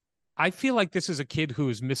 and I feel like this is a kid who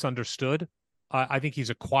is misunderstood I think he's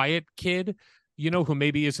a quiet kid, who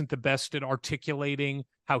maybe isn't the best at articulating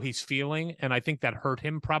how he's feeling. And I think that hurt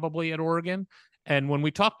him probably at Oregon. And when we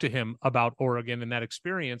talked to him about Oregon and that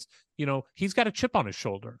experience, he's got a chip on his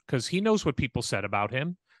shoulder because he knows what people said about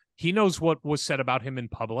him. He knows what was said about him in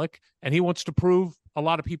public, and he wants to prove a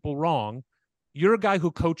lot of people wrong. You're a guy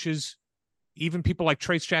who coaches even people like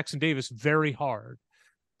Trace Jackson Davis very hard.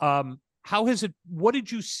 What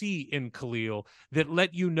did you see in Khalil that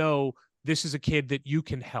let you know this is a kid that you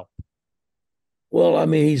can help? Well, I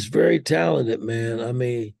mean, he's very talented, man. I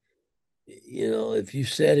mean, if you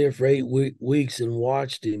sat here for 8 weeks and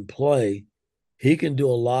watched him play, he can do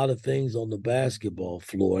a lot of things on the basketball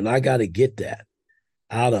floor, and I got to get that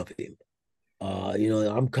out of him.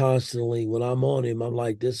 I'm constantly, when I'm on him, I'm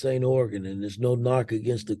like, this ain't Oregon, and there's no knock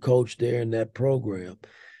against the coach there in that program.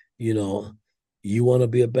 You want to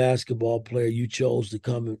be a basketball player, you chose to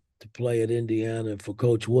come to play at Indiana, and for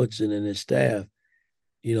Coach Woodson and his staff,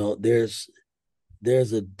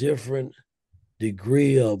 there's a different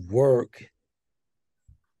degree of work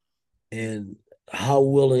and how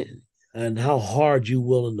willing and how hard you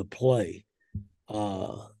willing to play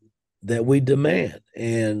that we demand.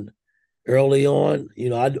 And early on,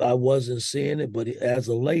 I wasn't seeing it, but as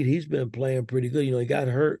of late, he's been playing pretty good. He got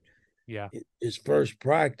hurt his first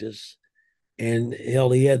practice, and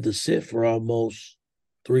hell, he had to sit for almost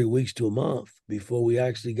 3 weeks to a month before we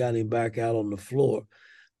actually got him back out on the floor.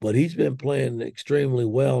 But he's been playing extremely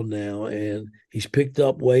well now, and he's picked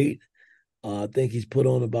up weight. I think he's put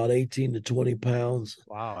on about 18 to 20 pounds.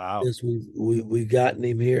 Wow. Since we've gotten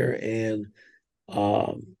him here. And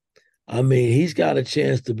I mean, he's got a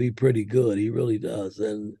chance to be pretty good. He really does.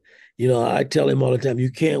 And, I tell him all the time,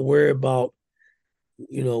 you can't worry about,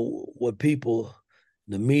 what people,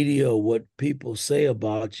 the media, or what people say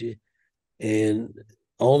about you. And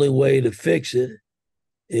only way to fix it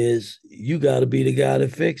is you got to be the guy to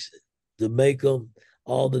fix it, to make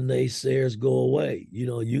all the naysayers go away.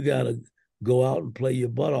 You got to go out and play your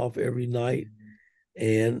butt off every night,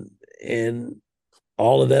 and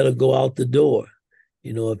all of that will go out the door.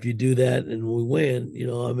 If you do that and we win,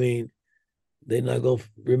 I mean, they're not going to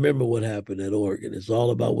remember what happened at Oregon. It's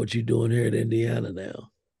all about what you're doing here at Indiana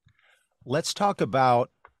now. Let's talk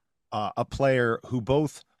about a player who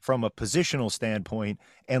both from a positional standpoint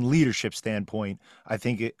and leadership standpoint, I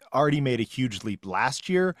think it already made a huge leap last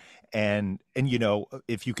year. And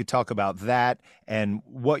if you could talk about that and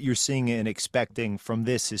what you're seeing and expecting from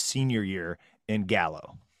his senior year in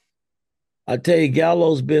Gallo. I tell you,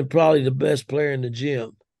 Gallo's been probably the best player in the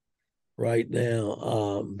gym right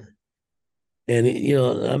now. And,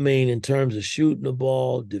 I mean, in terms of shooting the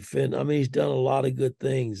ball, defend, I mean, he's done a lot of good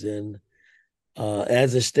things. And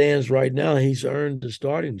as it stands right now, he's earned the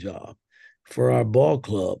starting job for our ball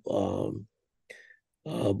club.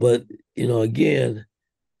 But, again,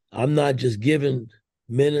 I'm not just giving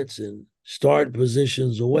minutes and start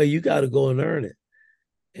positions away. You got to go and earn it.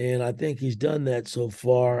 And I think he's done that so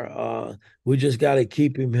far. We just got to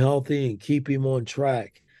keep him healthy and keep him on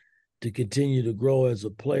track to continue to grow as a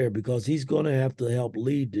player, because he's going to have to help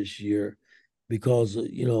lead this year because,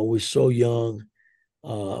 we're so young,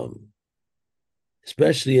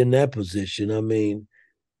 especially in that position. I mean,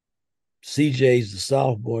 CJ's the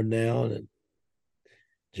sophomore now, and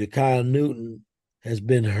Ja'Kai Newton has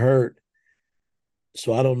been hurt.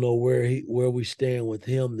 So I don't know where we stand with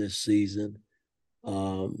him this season.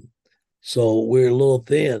 So we're a little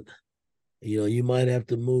thin. You might have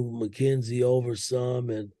to move McKenzie over some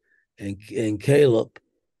and Caleb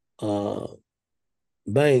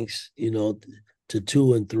Banks, to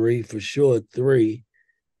 2 and 3 for sure, 3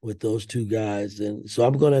 with those two guys. And so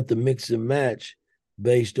I'm going to have to mix and match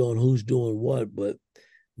based on who's doing what. But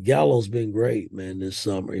Gallo's been great, man, this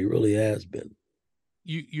summer. He really has been.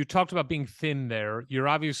 You talked about being thin there. You're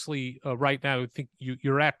obviously right now, I think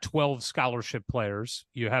you're at 12 scholarship players.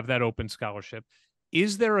 You have that open scholarship.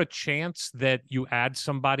 Is there a chance that you add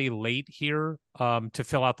somebody late here to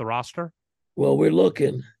fill out the roster? Well, we're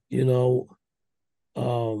looking, I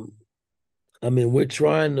mean, we're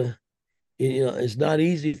trying to, it's not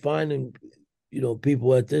easy finding,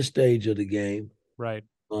 people at this stage of the game. Right.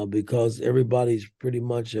 Because everybody's pretty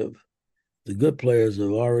much the good players have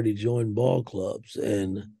already joined ball clubs,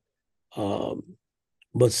 and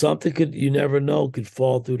but something you never know, could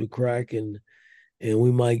fall through the crack, and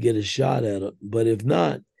we might get a shot at it. But if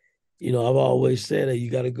not, I've always said that you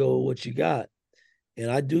got to go with what you got, and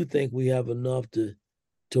I do think we have enough to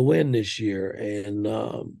win this year. And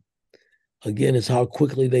again, it's how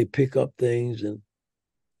quickly they pick up things and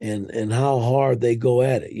how hard they go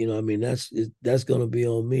at it. I mean, that's going to be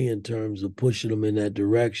on me in terms of pushing them in that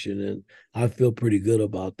direction. And I feel pretty good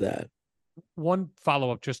about that. one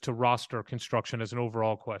follow-up just to roster construction as an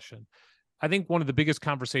overall question. I think one of the biggest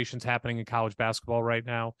conversations happening in college basketball right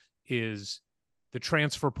now is the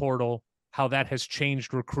transfer portal, how that has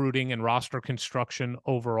changed recruiting and roster construction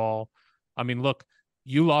overall. I mean, look,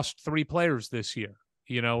 you lost 3 players this year,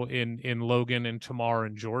 in Logan and Tamar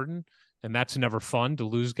and Jordan, and that's never fun to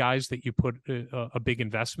lose guys that you put a big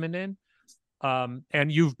investment in.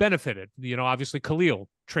 And you've benefited. Obviously Khalil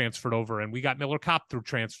transferred over, and we got Miller Kopp through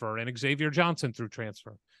transfer, and Xavier Johnson through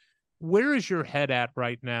transfer. Where is your head at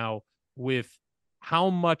right now with how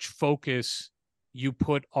much focus you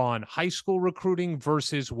put on high school recruiting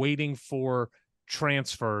versus waiting for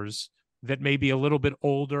transfers that may be a little bit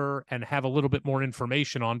older and have a little bit more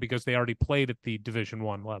information on because they already played at the Division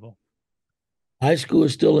I level? High school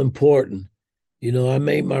is still important. I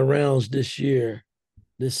made my rounds this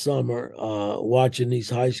summer, watching these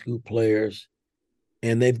high school players,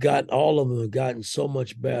 and all of them have gotten so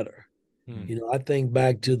much better. I think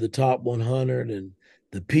back to the top 100 and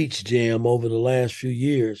the Peach Jam over the last few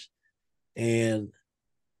years, and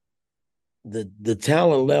the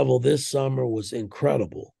talent level this summer was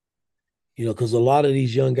incredible. Because a lot of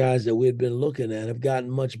these young guys that we'd been looking at have gotten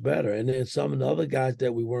much better, and then some of the other guys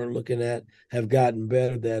that we weren't looking at have gotten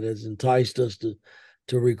better. That has enticed us to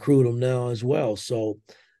recruit them now as well. So,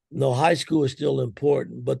 no, high school is still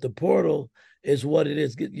important, but the portal is what it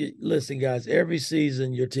is. Listen, guys, every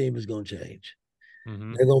season your team is going to change.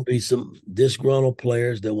 Mm-hmm. There are going to be some disgruntled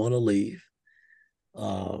players that want to leave.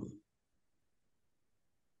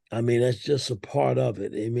 That's just a part of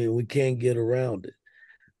it. We can't get around it.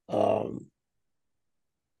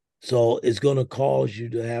 So it's going to cause you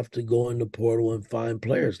to have to go in the portal and find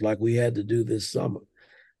players like we had to do this summer.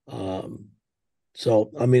 It's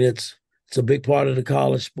a big part of the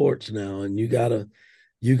college sports now, and you gotta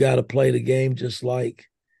play the game just like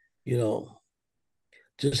the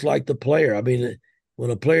player. When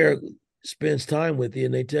a player spends time with you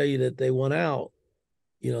and they tell you that they want out,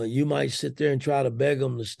 you might sit there and try to beg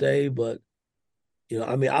them to stay, but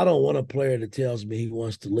I don't want a player that tells me he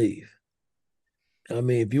wants to leave.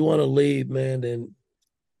 If you want to leave, man, then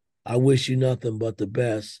I wish you nothing but the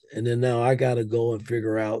best. And then now I got to go and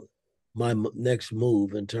figure out my next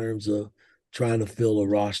move in terms of trying to fill a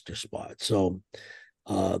roster spot. So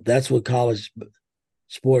that's what college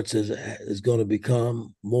sports is going to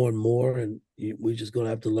become more and more, and we're just going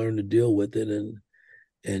to have to learn to deal with it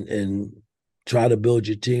and try to build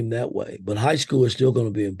your team that way. But high school is still going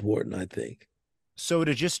to be important, I think. So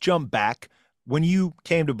to just jump back, when you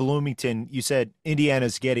came to Bloomington, you said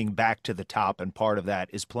Indiana's getting back to the top, and part of that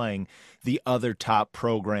is playing the other top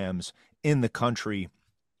programs in the country.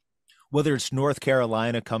 Whether it's North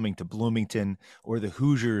Carolina coming to Bloomington or the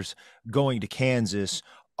Hoosiers going to Kansas,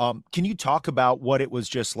 can you talk about what it was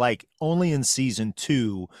just like only in season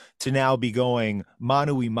 2 to now be going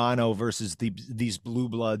mano a mano versus these Blue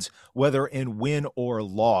Bloods, whether in win or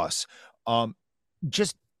loss?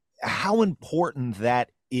 Just how important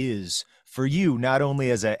that is for you, not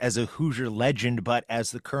only as a Hoosier legend, but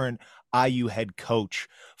as the current IU head coach,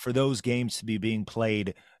 for those games to be being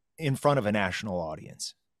played in front of a national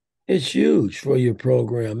audience? It's huge for your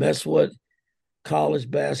program. That's what college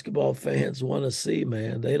basketball fans want to see,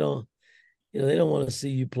 man. They don't want to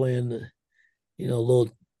see you playing the, little,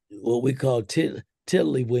 what we call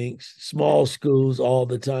tiddlywinks, small schools all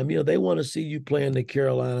the time. They want to see you playing the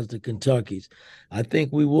Carolinas, the Kentuckys. I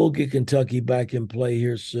think we will get Kentucky back in play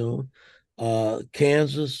here soon.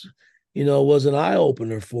 Kansas, was an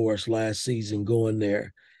eye-opener for us last season going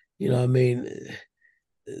there.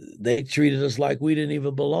 They treated us like we didn't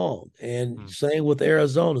even belong. And same with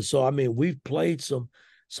Arizona. So, we've played some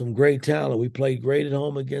great talent. We played great at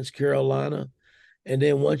home against Carolina. And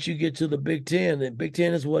then once you get to the Big Ten, and Big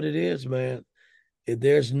Ten is what it is, man.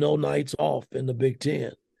 There's no nights off in the Big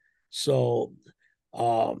Ten. So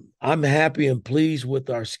I'm happy and pleased with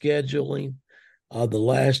our scheduling the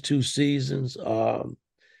last 2 seasons. And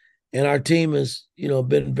our team has,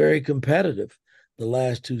 been very competitive the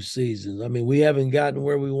last 2 seasons. We haven't gotten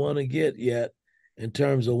where we want to get yet in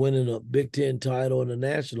terms of winning a Big Ten title and a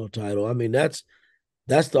national title. That's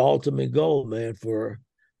the ultimate goal, man, for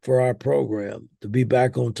our program, to be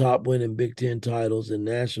back on top winning Big Ten titles and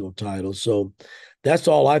national titles. So that's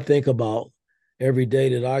all I think about every day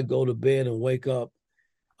that I go to bed and wake up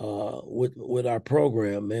with our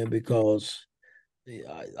program, man, because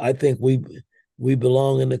I think we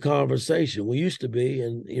belong in the conversation. We used to be,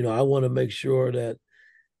 and I want to make sure that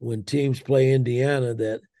when teams play Indiana,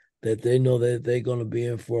 that they know that they're going to be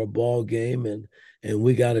in for a ball game, and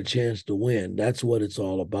we got a chance to win. That's what it's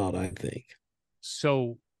all about, I think.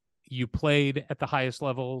 So You played at the highest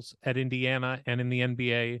levels at Indiana and in the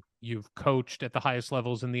NBA. You've coached at the highest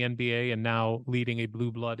levels in the NBA and now leading a blue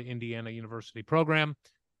blood Indiana University program.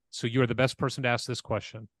 So you're the best person to ask this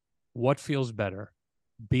question. What feels better,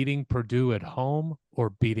 beating Purdue at home or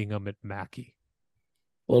beating them at Mackey?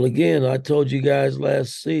 Well, again, I told you guys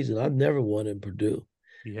last season, I've never won in Purdue.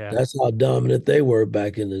 Yeah. That's how dominant they were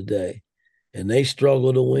back in the day. And they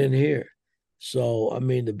struggled to win here. So, I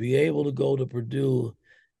mean, to be able to go to Purdue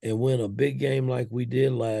and win a big game like we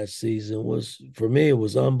did last season was, for me, it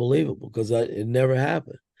was unbelievable because it never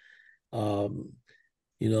happened.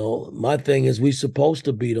 My thing is we're supposed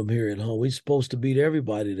to beat them here at home. We're supposed to beat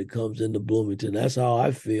everybody that comes into Bloomington. That's how I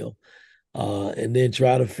feel. And then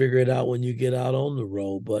try to figure it out when you get out on the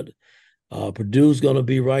road. But Purdue's going to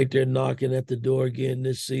be right there knocking at the door again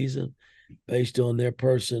this season based on their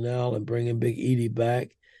personnel and bringing Big Edie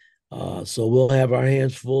back. So we'll have our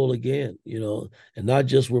hands full again, and not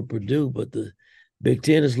just with Purdue, but the Big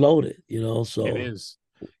Ten is loaded, so it is.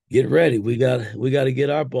 Get ready. We got to get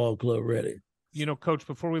our ball club ready. Coach,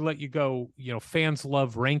 before we let you go, fans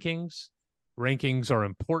love rankings. Rankings are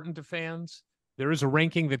important to fans. There is a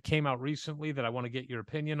ranking that came out recently that I want to get your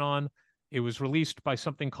opinion on. It was released by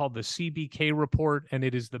something called the CBK report, and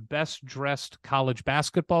it is the best dressed college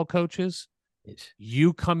basketball coaches.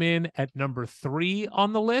 You come in at number 3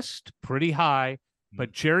 on the list, pretty high,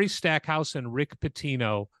 but Jerry Stackhouse and Rick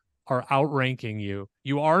Pitino are outranking you.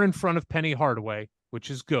 You are in front of Penny Hardaway,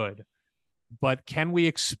 which is good, but can we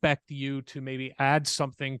expect you to maybe add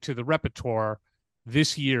something to the repertoire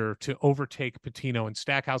this year to overtake Pitino and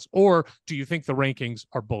Stackhouse, or do you think the rankings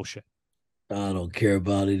are bullshit? I don't care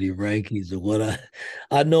about any rankings or what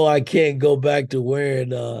I know I can't go back to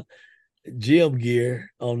wearing gym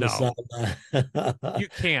gear on the sideline. You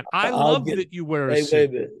can't. I love that you wear a suit. Wait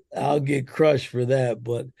a minute. I'll get crushed for that.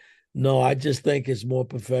 But no, I just think it's more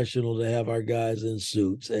professional to have our guys in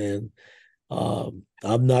suits. And I'm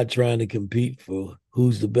not trying to compete for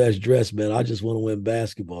who's the best dressed man. I just want to win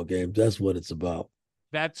basketball games. That's what it's about.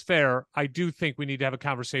 That's fair. I do think we need to have a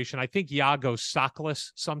conversation. I think Yago's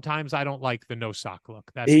sockless sometimes. I don't like the no sock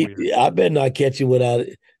look. That's weird. I better not catch him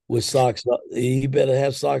with socks. He better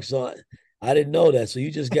have socks on. I didn't know that. So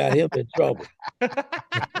you just got him in trouble.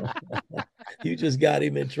 You just got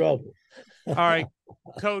him in trouble. All right.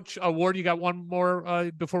 Coach Ward, you got one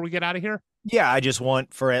more before we get out of here? Yeah, I just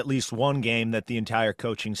want for at least one game that the entire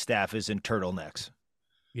coaching staff is in turtleneck's.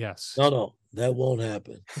 Yes. No, that won't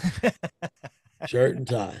happen. Shirt and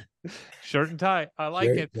tie. Shirt and tie. I like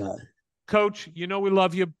it. Coach, we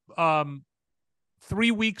love you.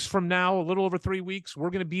 3 weeks from now, a little over 3 weeks, we're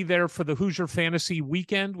going to be there for the Hoosier Fantasy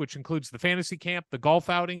Weekend, which includes the fantasy camp, the golf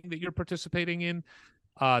outing that you're participating in,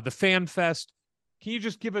 the Fan Fest. Can you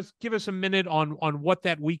just give us a minute on what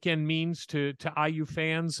that weekend means to IU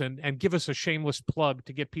fans and give us a shameless plug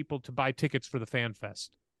to get people to buy tickets for the Fan Fest?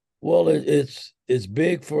 Well, it's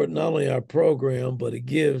big for not only our program, but it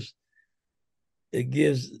gives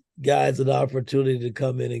guys an opportunity to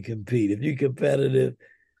come in and compete. If you're competitive,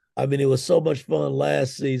 I mean, it was so much fun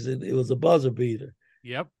last season. It was a buzzer beater.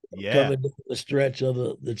 Yep. Yeah. Coming down the stretch of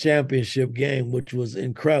the championship game, which was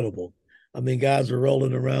incredible. I mean, guys were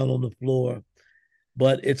rolling around on the floor.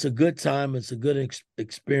 But it's a good time. It's a good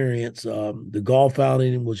experience. The golf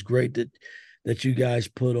outing was great that you guys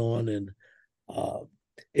put on, and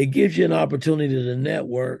it gives you an opportunity to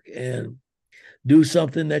network and do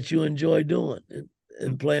something that you enjoy doing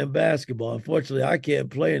and playing basketball. Unfortunately, I can't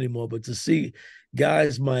play anymore, but to see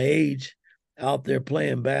guys my age out there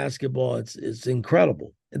playing basketball, it's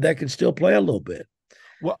incredible. And that can still play a little bit.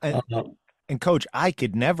 Well, and Coach, I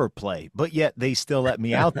could never play, but yet they still let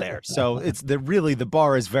me out there. So the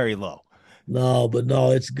bar is very low. No,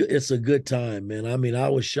 it's a good time, man. I mean, I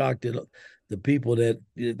was shocked at the people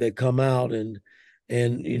that come out and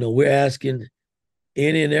we're asking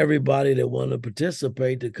any and everybody that want to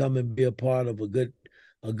participate to come and be a part of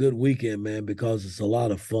a good weekend, man, because it's a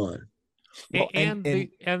lot of fun. Well, and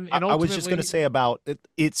I was just going to say about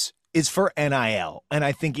it's for NIL, and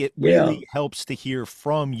I think it really helps to hear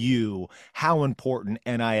from you how important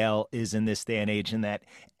NIL is in this day and age, and that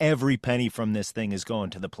every penny from this thing is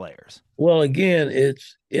going to the players. Well, again,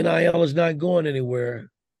 NIL is not going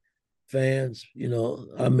anywhere. Fans,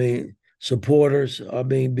 supporters,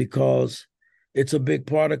 because it's a big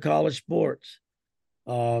part of college sports.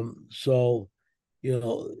 So,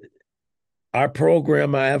 our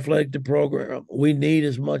program, our athletic program, we need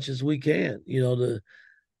as much as we can,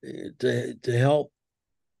 to help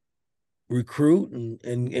recruit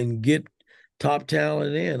and get top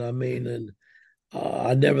talent in. I mean, and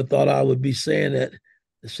I never thought I would be saying that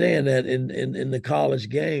in the college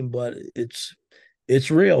game, but it's It's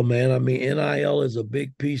real, man. I mean, NIL is a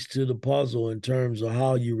big piece to the puzzle in terms of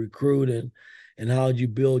how you recruit and how you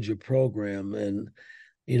build your program. And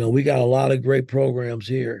we got a lot of great programs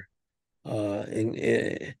here at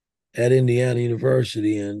Indiana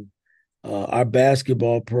University, and our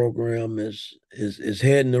basketball program is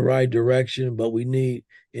heading the right direction. But we need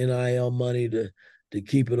NIL money to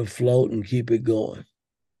keep it afloat and keep it going.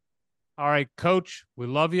 All right, Coach, we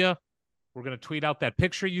love you. We're going to tweet out that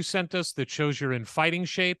picture you sent us that shows you're in fighting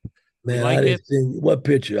shape. Man, like I didn't send you what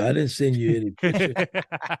picture? I didn't send you any picture.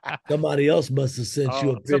 Somebody else must have sent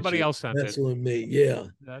you a picture. Somebody else sent That's it. with me. Yeah.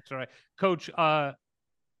 That's all right. Coach,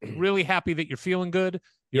 really happy that you're feeling good.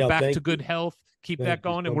 You're back to good health. Keep that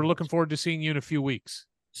going, and we're looking forward to seeing you in a few weeks.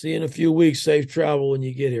 See you in a few weeks. Safe travel when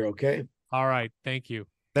you get here, okay? All right. Thank you.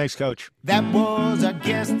 Thanks, Coach. That was our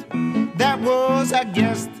guest. That was our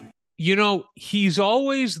guest. He's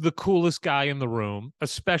always the coolest guy in the room,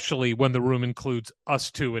 especially when the room includes us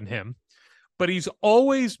two and him. But he's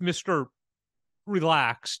always Mr.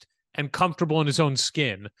 Relaxed and comfortable in his own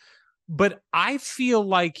skin. But I feel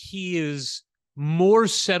like he is more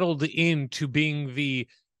settled into being the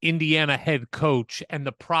Indiana head coach and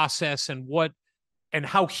the process and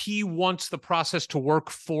how he wants the process to work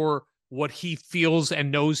for what he feels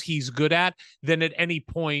and knows he's good at than at any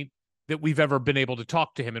point that we've ever been able to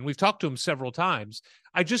talk to him. And we've talked to him several times.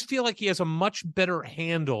 I just feel like he has a much better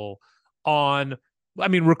handle on,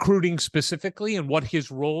 recruiting specifically and what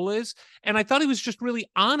his role is. And I thought he was just really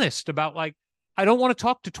honest about, like, I don't want to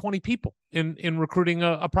talk to 20 people in recruiting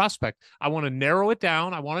a prospect. I want to narrow it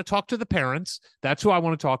down. I want to talk to the parents. That's who I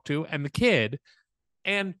want to talk to, and the kid.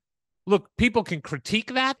 And look, people can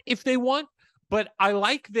critique that if they want, but I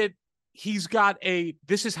like that he's got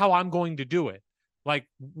this is how I'm going to do it. Like,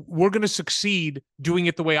 we're going to succeed doing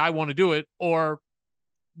it the way I want to do it, or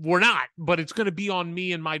we're not, but it's going to be on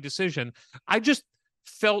me and my decision. I just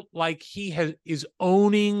felt like he is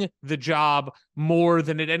owning the job more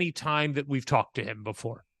than at any time that we've talked to him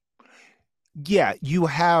before. Yeah, you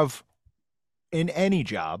have in any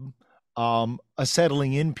job a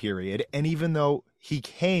settling in period. And even though he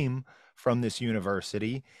came from this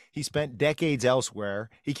university, he spent decades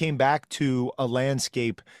elsewhere. He came back to a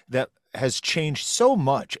landscape that has changed so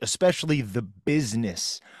much, especially the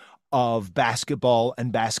business of basketball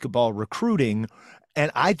and basketball recruiting.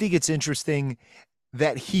 And I think it's interesting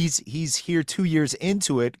that he's here 2 years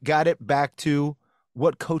into it, got it back to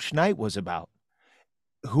what Coach Knight was about.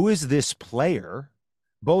 Who is this player,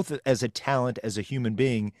 both as a talent, as a human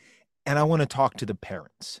being? And I want to talk to the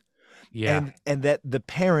parents. Yeah. And that the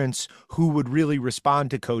parents who would really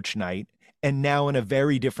respond to Coach Knight, and now in a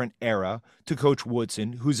very different era to Coach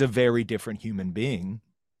Woodson, who's a very different human being.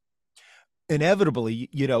 Inevitably,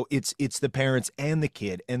 it's the parents and the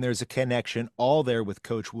kid, and there's a connection all there with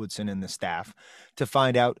Coach Woodson and the staff to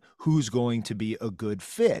find out who's going to be a good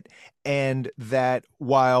fit. And that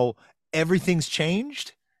while everything's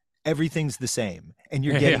changed, everything's the same. And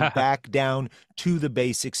you're getting back down to the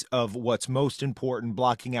basics of what's most important,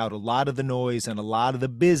 blocking out a lot of the noise and a lot of the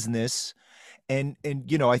business. And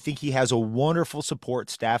I think he has a wonderful support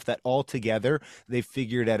staff that all together, they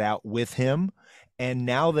figured it out with him. And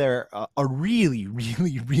now they're a really,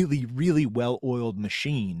 really, really, really well-oiled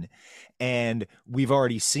machine. And we've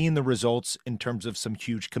already seen the results in terms of some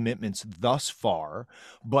huge commitments thus far.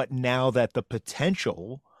 But now that the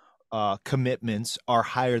potential commitments are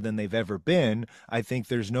higher than they've ever been, I think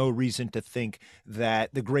there's no reason to think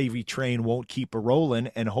that the gravy train won't keep a rolling,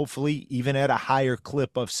 and hopefully even at a higher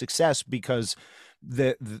clip of success, because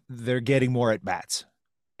they're getting more at bats.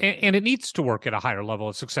 And it needs to work at a higher level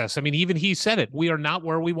of success. Even he said it. We are not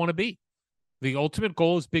where we want to be. The ultimate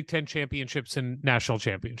goal is Big Ten championships and national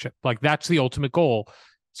championship. Like, that's the ultimate goal.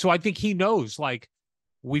 So I think he knows, like,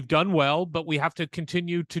 we've done well, but we have to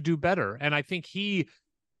continue to do better. And I think he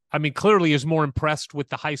clearly is more impressed with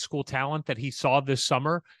the high school talent that he saw this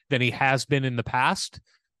summer than he has been in the past,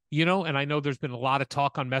 and I know there's been a lot of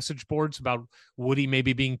talk on message boards about Woody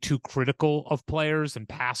maybe being too critical of players and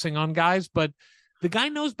passing on guys, but the guy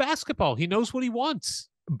knows basketball. He knows what he wants.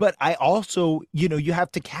 But I also, you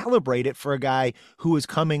have to calibrate it for a guy who is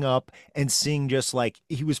coming up and seeing, just like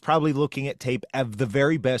he was probably looking at tape of the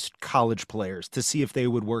very best college players to see if they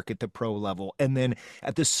would work at the pro level, and then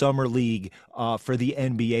at the summer league for the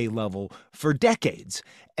NBA level for decades.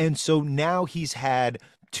 And so now he's had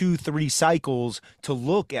 2-3 cycles to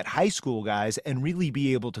look at high school guys and really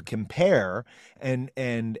be able to compare and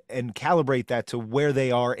calibrate that to where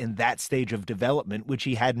they are in that stage of development, which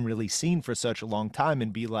he hadn't really seen for such a long time,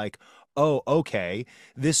 and be like, oh, okay,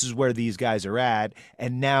 this is where these guys are at.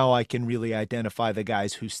 And now I can really identify the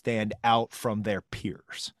guys who stand out from their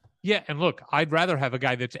peers. Yeah, and look, I'd rather have a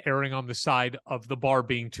guy that's erring on the side of the bar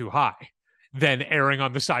being too high than erring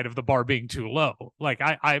on the side of the bar being too low. Like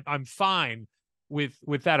I'm fine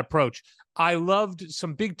with that approach. I loved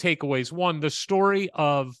some big takeaways. One, the story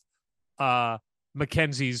of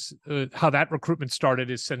Mackenzie's how that recruitment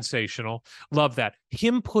started is sensational. Love that.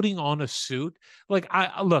 Him putting on a suit. Like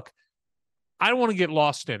I look, I don't want to get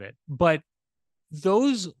lost in it, but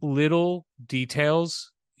those little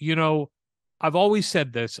details, I've always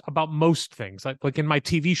said this about most things. Like in my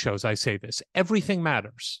TV shows, I say this: everything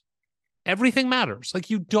matters. Everything matters.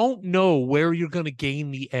 Like, you don't know where you're going to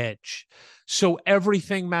gain the edge, so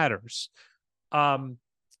everything matters. And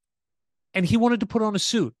he wanted to put on a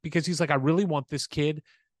suit because he's like, I really want this kid,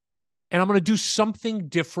 and I'm going to do something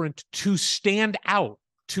different to stand out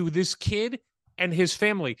to this kid and his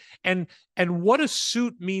family. And what a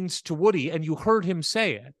suit means to Woody, and you heard him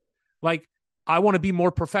say it, like, I want to be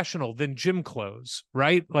more professional than gym clothes,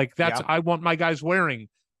 right? Like I want my guys wearing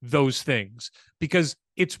those things because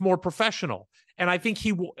it's more professional. And I think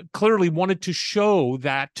he clearly wanted to show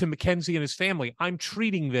that to Mackenzie and his family. I'm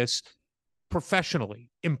treating this professionally,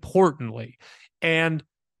 importantly. And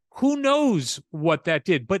who knows what that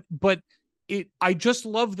did, but I just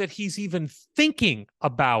love that he's even thinking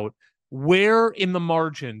about, where in the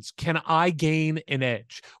margins can I gain an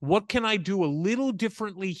edge? What can I do a little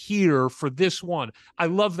differently here for this one? I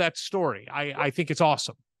love that story. I think it's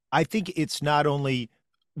awesome. I think it's not only,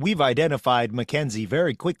 we've identified Mackenzie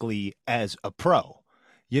very quickly as a pro.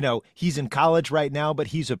 He's in college right now, but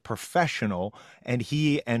he's a professional, and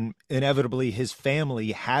he and inevitably his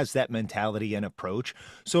family has that mentality and approach.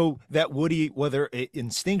 So that Woody, whether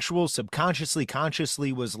instinctual, subconsciously,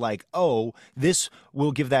 consciously, was like, oh, this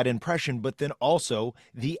will give that impression. But then also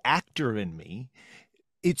the actor in me,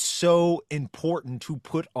 it's so important to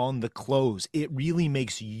put on the clothes. It really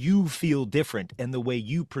makes you feel different and the way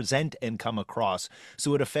you present and come across.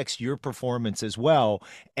 So it affects your performance as well.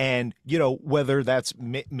 And, whether that's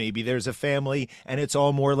maybe there's a family and it's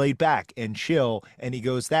all more laid back and chill and he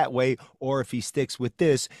goes that way, or if he sticks with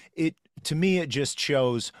this, to me, it just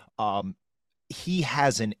shows he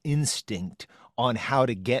has an instinct on how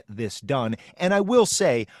to get this done. And I will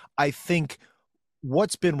say, I think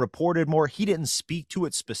what's been reported more, he didn't speak to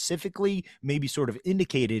it specifically, maybe sort of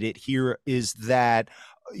indicated it here, is that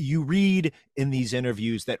you read in these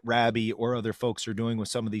interviews that Rabbi or other folks are doing with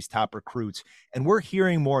some of these top recruits, and we're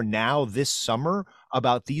hearing more now this summer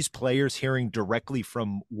about these players hearing directly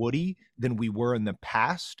from Woody than we were in the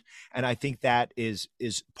past. And I think that is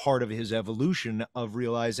part of his evolution of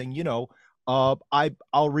realizing,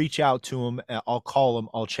 I'll reach out to him, I'll call him,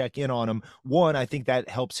 I'll check in on him. One, I think that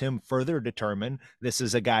helps him further determine this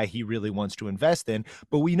is a guy he really wants to invest in.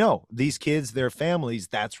 But we know these kids, their families,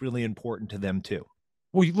 that's really important to them too.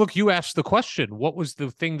 Well, look, you asked the question, what was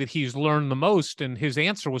the thing that he's learned the most? And his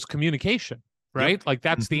answer was communication, right? Yep. Like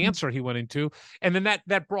that's the answer he went into. And then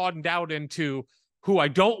that broadened out into who I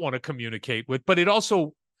don't want to communicate with, but it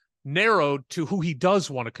also narrowed to who he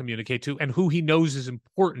does want to communicate to and who he knows is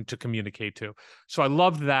important to communicate to. So I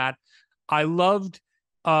loved that. I loved,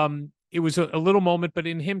 it was a little moment, but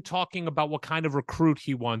in him talking about what kind of recruit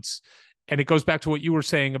he wants, and it goes back to what you were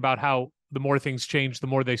saying about how the more things change, the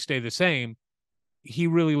more they stay the same. He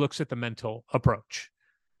really looks at the mental approach.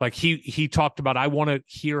 Like he talked about, I want to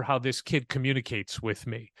hear how this kid communicates with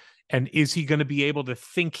me. And is he going to be able to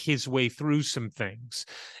think his way through some things?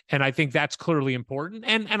 And I think that's clearly important.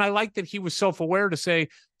 And I like that he was self-aware to say,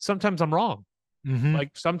 sometimes I'm wrong. Mm-hmm.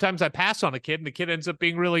 Like sometimes I pass on a kid and the kid ends up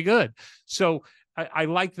being really good. So I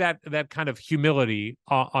like that kind of humility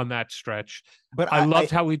on that stretch. But I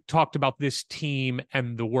loved how he talked about this team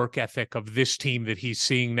and the work ethic of this team that he's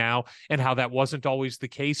seeing now, and how that wasn't always the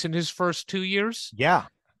case in his first 2 years. Yeah.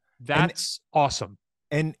 That's awesome.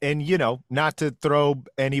 And not to throw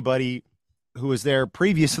anybody who was there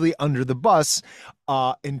previously under the bus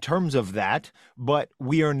in terms of that, but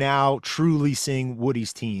we are now truly seeing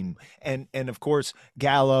Woody's team. And of course,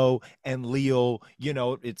 Gallo and Leal,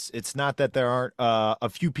 it's not that there aren't a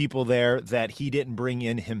few people there that he didn't bring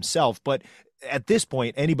in himself, but at this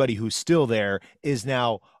point, anybody who's still there is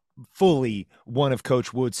now fully one of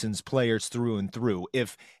Coach Woodson's players through and through.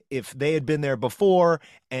 If they had been there before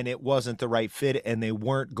and it wasn't the right fit and they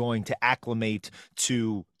weren't going to acclimate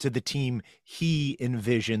to the team he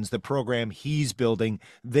envisions, the program he's building,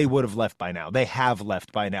 they would have left by now. They have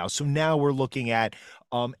left by now. So now we're looking at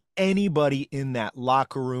anybody in that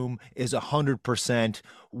locker room is 100%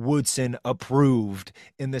 Woodson approved,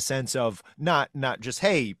 in the sense of not just,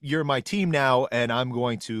 hey, you're my team now and I'm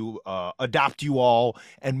going to adopt you all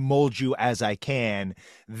and mold you as I can.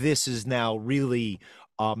 This is now really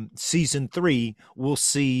season 3, we'll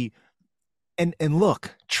see. And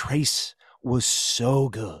look, Trace was so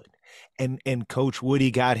good. And Coach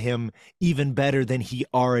Woody got him even better than he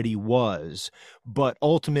already was. But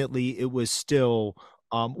ultimately, it was still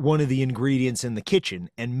one of the ingredients in the kitchen.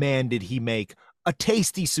 And man, did he make a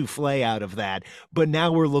tasty souffle out of that. But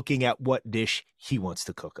now we're looking at what dish he wants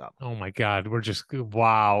to cook up. Oh my God, we're just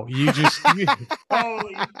wow! You just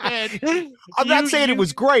holy shit! I'm not saying it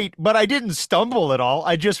was great, but I didn't stumble at all.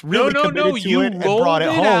 I just really committed to you it and brought it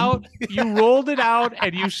home. Out, you rolled it out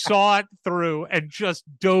and you saw it through and just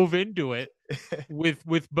dove into it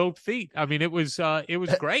with both feet. I mean, it was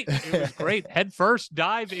great. It was great. Head first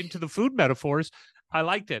dive into the food metaphors. I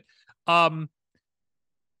liked it.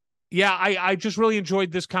 Yeah, I just really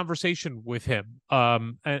enjoyed this conversation with him.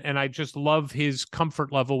 And I just love his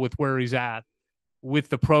comfort level with where he's at with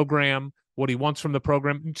the program, what he wants from the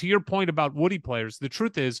program. And to your point about Woody players, the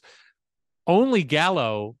truth is only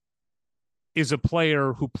Gallo is a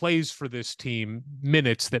player who plays for this team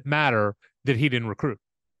minutes that matter that he didn't recruit.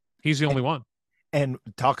 He's the only one. And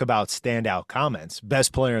talk about standout comments.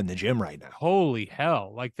 Best player in the gym right now. Holy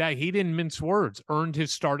hell. Like that. He didn't mince words, earned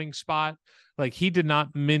his starting spot. Like he did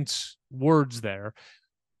not mince words there.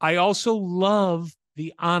 I also love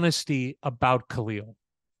the honesty about Khalil.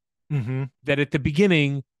 Mm-hmm. That at the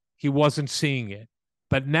beginning, he wasn't seeing it,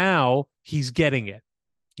 but now he's getting it,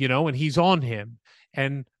 and he's on him.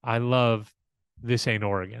 And I love this ain't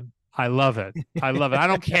Oregon. I love it. I love it. I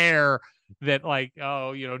don't care that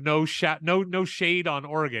no shade on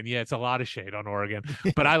Oregon. Yeah, it's a lot of shade on Oregon,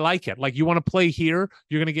 but I like it. Like you want to play here,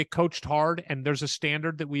 you're going to get coached hard, and there's a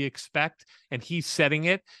standard that we expect, and he's setting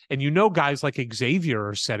it. And guys like Xavier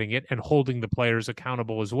are setting it and holding the players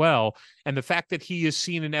accountable as well. And the fact that he has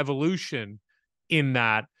seen an evolution in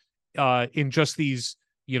that in just these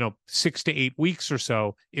 6 to 8 weeks or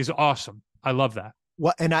so is awesome. I love that.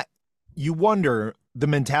 Well, and you wonder the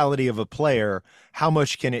mentality of a player, how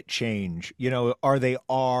much can it change? Are they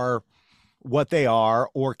what they are,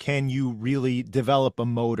 or can you really develop a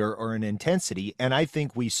motor or an intensity? And I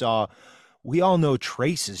think we all know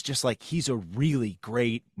Trace is just like, he's a really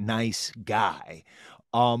great, nice guy.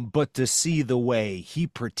 But to see the way he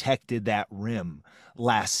protected that rim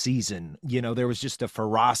last season, there was just a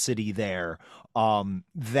ferocity there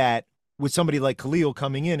that with somebody like Khalil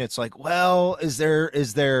coming in, it's like, well, is there,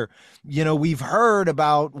 we've heard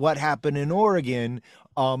about what happened in Oregon.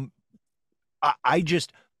 I'm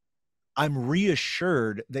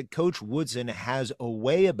reassured that Coach Woodson has a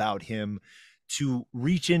way about him to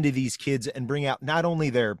reach into these kids and bring out not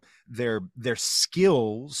only their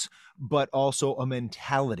skills, but also a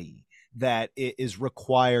mentality that is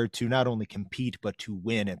required to not only compete, but to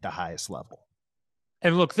win at the highest level.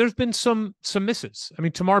 And look, there's been some misses. I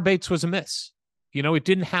mean, Tamar Bates was a miss. It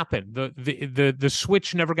didn't happen. The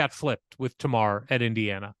switch never got flipped with Tamar at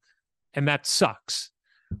Indiana, and that sucks.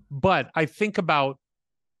 But I think about,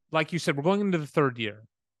 like you said, we're going into the third year.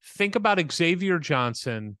 Think about Xavier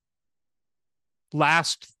Johnson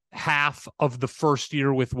last half of the first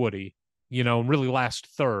year with Woody, really last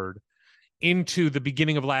third into the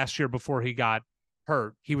beginning of last year before he got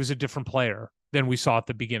hurt. He was a different player than we saw at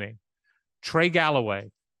the beginning. Trey Galloway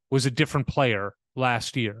was a different player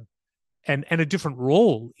last year and a different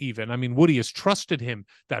role even. I mean, Woody has trusted him.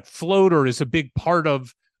 That floater is a big part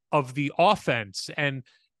of the offense, and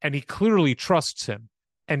he clearly trusts him.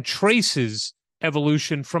 And Trace's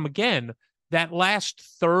evolution from, again, that last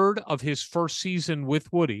third of his first season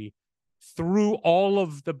with Woody through all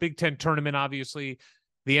of the Big Ten tournament, obviously,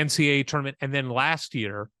 the NCAA tournament, and then last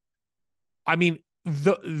year, I mean,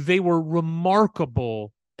 they were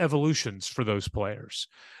remarkable evolutions for those players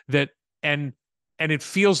and it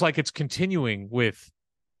feels like it's continuing with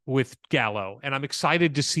Gallo. And I'm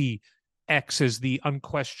excited to see X as the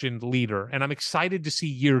unquestioned leader. And I'm excited to see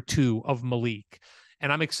year 2 of Malik.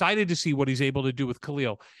 And I'm excited to see what he's able to do with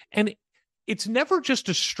Khalil. And it's never just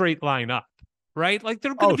a straight line up, right? Like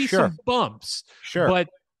there are going to be some bumps. Sure.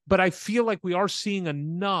 But I feel like we are seeing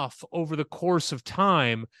enough over the course of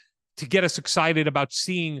time to get us excited about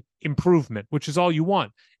seeing improvement, which is all you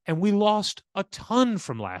want. And we lost a ton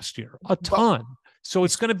from last year, a ton. So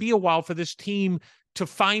it's going to be a while for this team to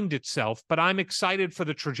find itself, but I'm excited for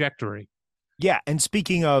the trajectory. Yeah. And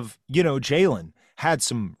speaking of, Jalen had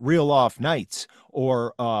some real off nights,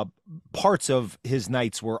 or parts of his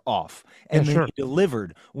nights were off, and then he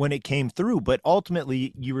delivered when it came through. But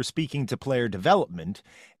ultimately, you were speaking to player development,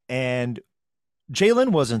 and Jalen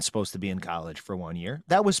wasn't supposed to be in college for 1 year.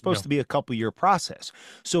 That was supposed to be a couple-year process.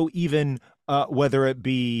 So even whether it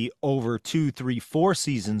be over 2, 3, 4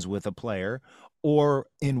 seasons with a player, or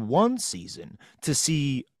in one season, to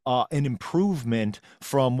see an improvement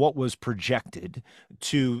from what was projected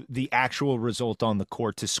to the actual result on the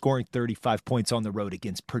court, to scoring 35 points on the road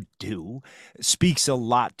against Purdue, speaks a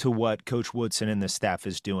lot to what Coach Woodson and the staff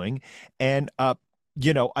is doing. And,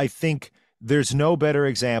 I think there's no better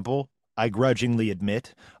example, I grudgingly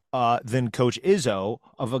admit, than Coach Izzo,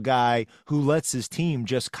 of a guy who lets his team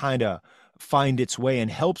just kind of find its way and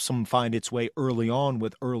helps them find its way early on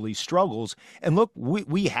with early struggles. And look,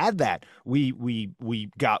 we had that. We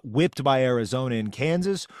got whipped by Arizona and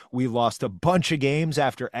Kansas. We lost a bunch of games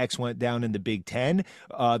after X went down in the Big Ten.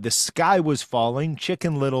 The sky was falling.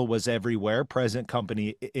 Chicken Little was everywhere, present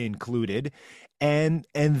company included. And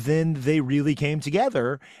then they really came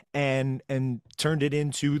together and turned it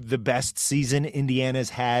into the best season Indiana's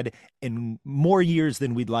had in more years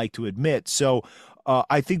than we'd like to admit. So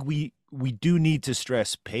I think we do need to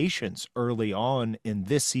stress patience early on in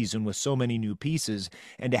this season with so many new pieces,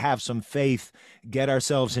 and to have some faith, get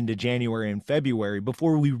ourselves into January and February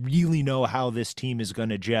before we really know how this team is going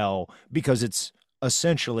to gel, because it's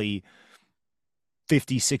essentially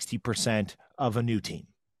 50-60% of a new team.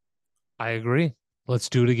 I agree. Let's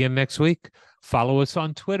do it again next week. Follow us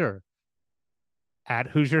on Twitter at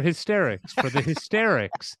Hoosier Hysterics for the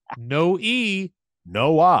hysterics. No E.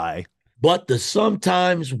 No I. But the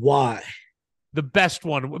sometimes why. The best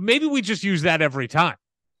one. Maybe we just use that every time.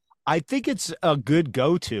 I think it's a good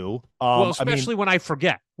go-to. Especially when I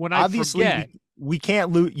forget. When I forget. We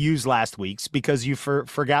can't use last week's because you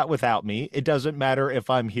forgot without me. It doesn't matter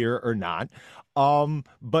if I'm here or not.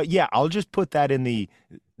 But yeah, I'll just put that in the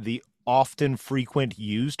often frequent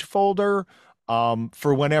used folder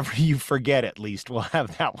for whenever you forget. At least we'll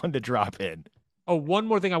have that one to drop in. Oh, one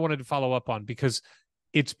more thing I wanted to follow up on, because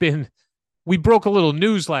we broke a little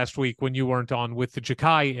news last week when you weren't on with the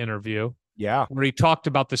Jakai interview. Yeah. Where he talked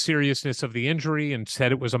about the seriousness of the injury and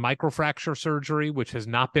said it was a microfracture surgery, which has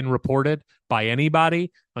not been reported by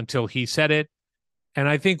anybody until he said it. And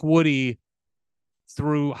I think Woody,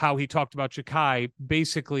 through how he talked about Jakai,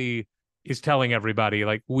 basically is telling everybody,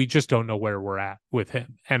 like, we just don't know where we're at with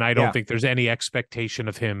him. And I don't think there's any expectation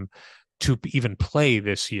of him to even play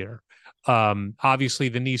this year. Obviously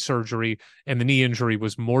the knee surgery and the knee injury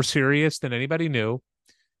was more serious than anybody knew.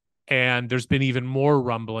 And there's been even more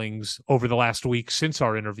rumblings over the last week since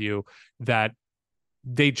our interview that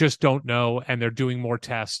they just don't know. And they're doing more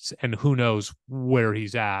tests, and who knows where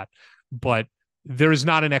he's at. But there is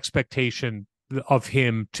not an expectation of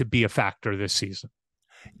him to be a factor this season.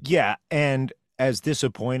 Yeah. And as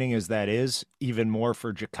disappointing as that is, even more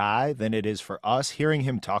for Jakai than it is for us, hearing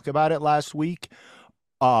him talk about it last week,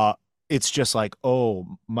 it's just like, oh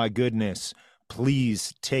my goodness,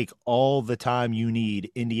 please take all the time you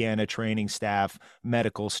need, Indiana training staff,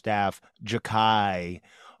 medical staff, Jakai,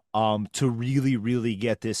 to really, really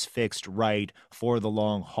get this fixed right for the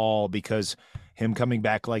long haul, because him coming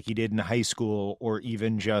back like he did in high school, or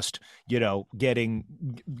even just,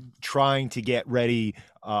 trying to get ready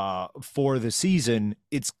for the season,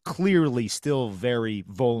 it's clearly still very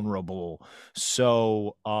vulnerable.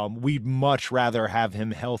 So we'd much rather have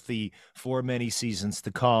him healthy for many seasons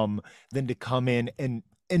to come than to come in and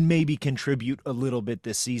maybe contribute a little bit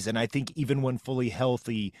this season. I think even when fully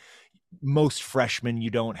healthy, most freshmen you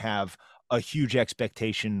don't have a huge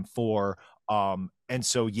expectation for. And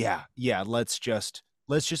so, yeah, let's just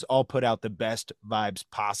all put out the best vibes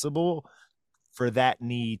possible for that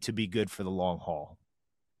knee to be good for the long haul.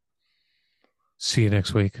 See you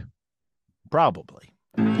next week. Probably.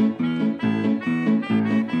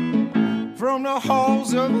 From the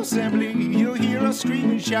halls of assembly, you'll hear us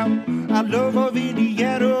scream and shout. Our love of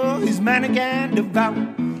Indiana is manic and devout.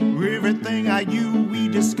 Everything we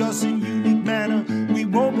discuss in unique manner. We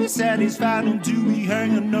won't be satisfied until we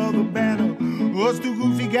hang another banner. Us two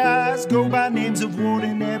goofy guys go by names of Ward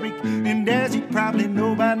and Eric, and as you probably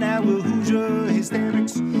know by now, we're Hoosier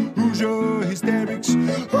Hysterics. Hoosier Hysterics.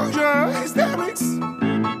 Hoosier Hysterics.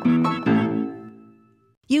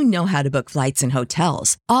 You know how to book flights and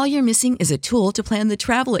hotels. All you're missing is a tool to plan the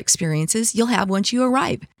travel experiences you'll have once you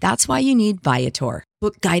arrive. That's why you need Viator.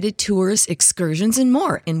 Book guided tours, excursions, and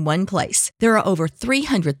more in one place. There are over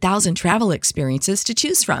 300,000 travel experiences to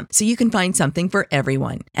choose from, so you can find something for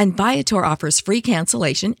everyone. And Viator offers free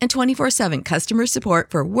cancellation and 24/7 customer support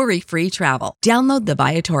for worry-free travel. Download the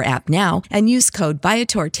Viator app now and use code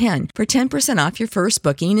Viator10 for 10% off your first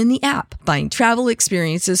booking in the app. Find travel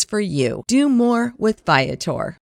experiences for you. Do more with Viator.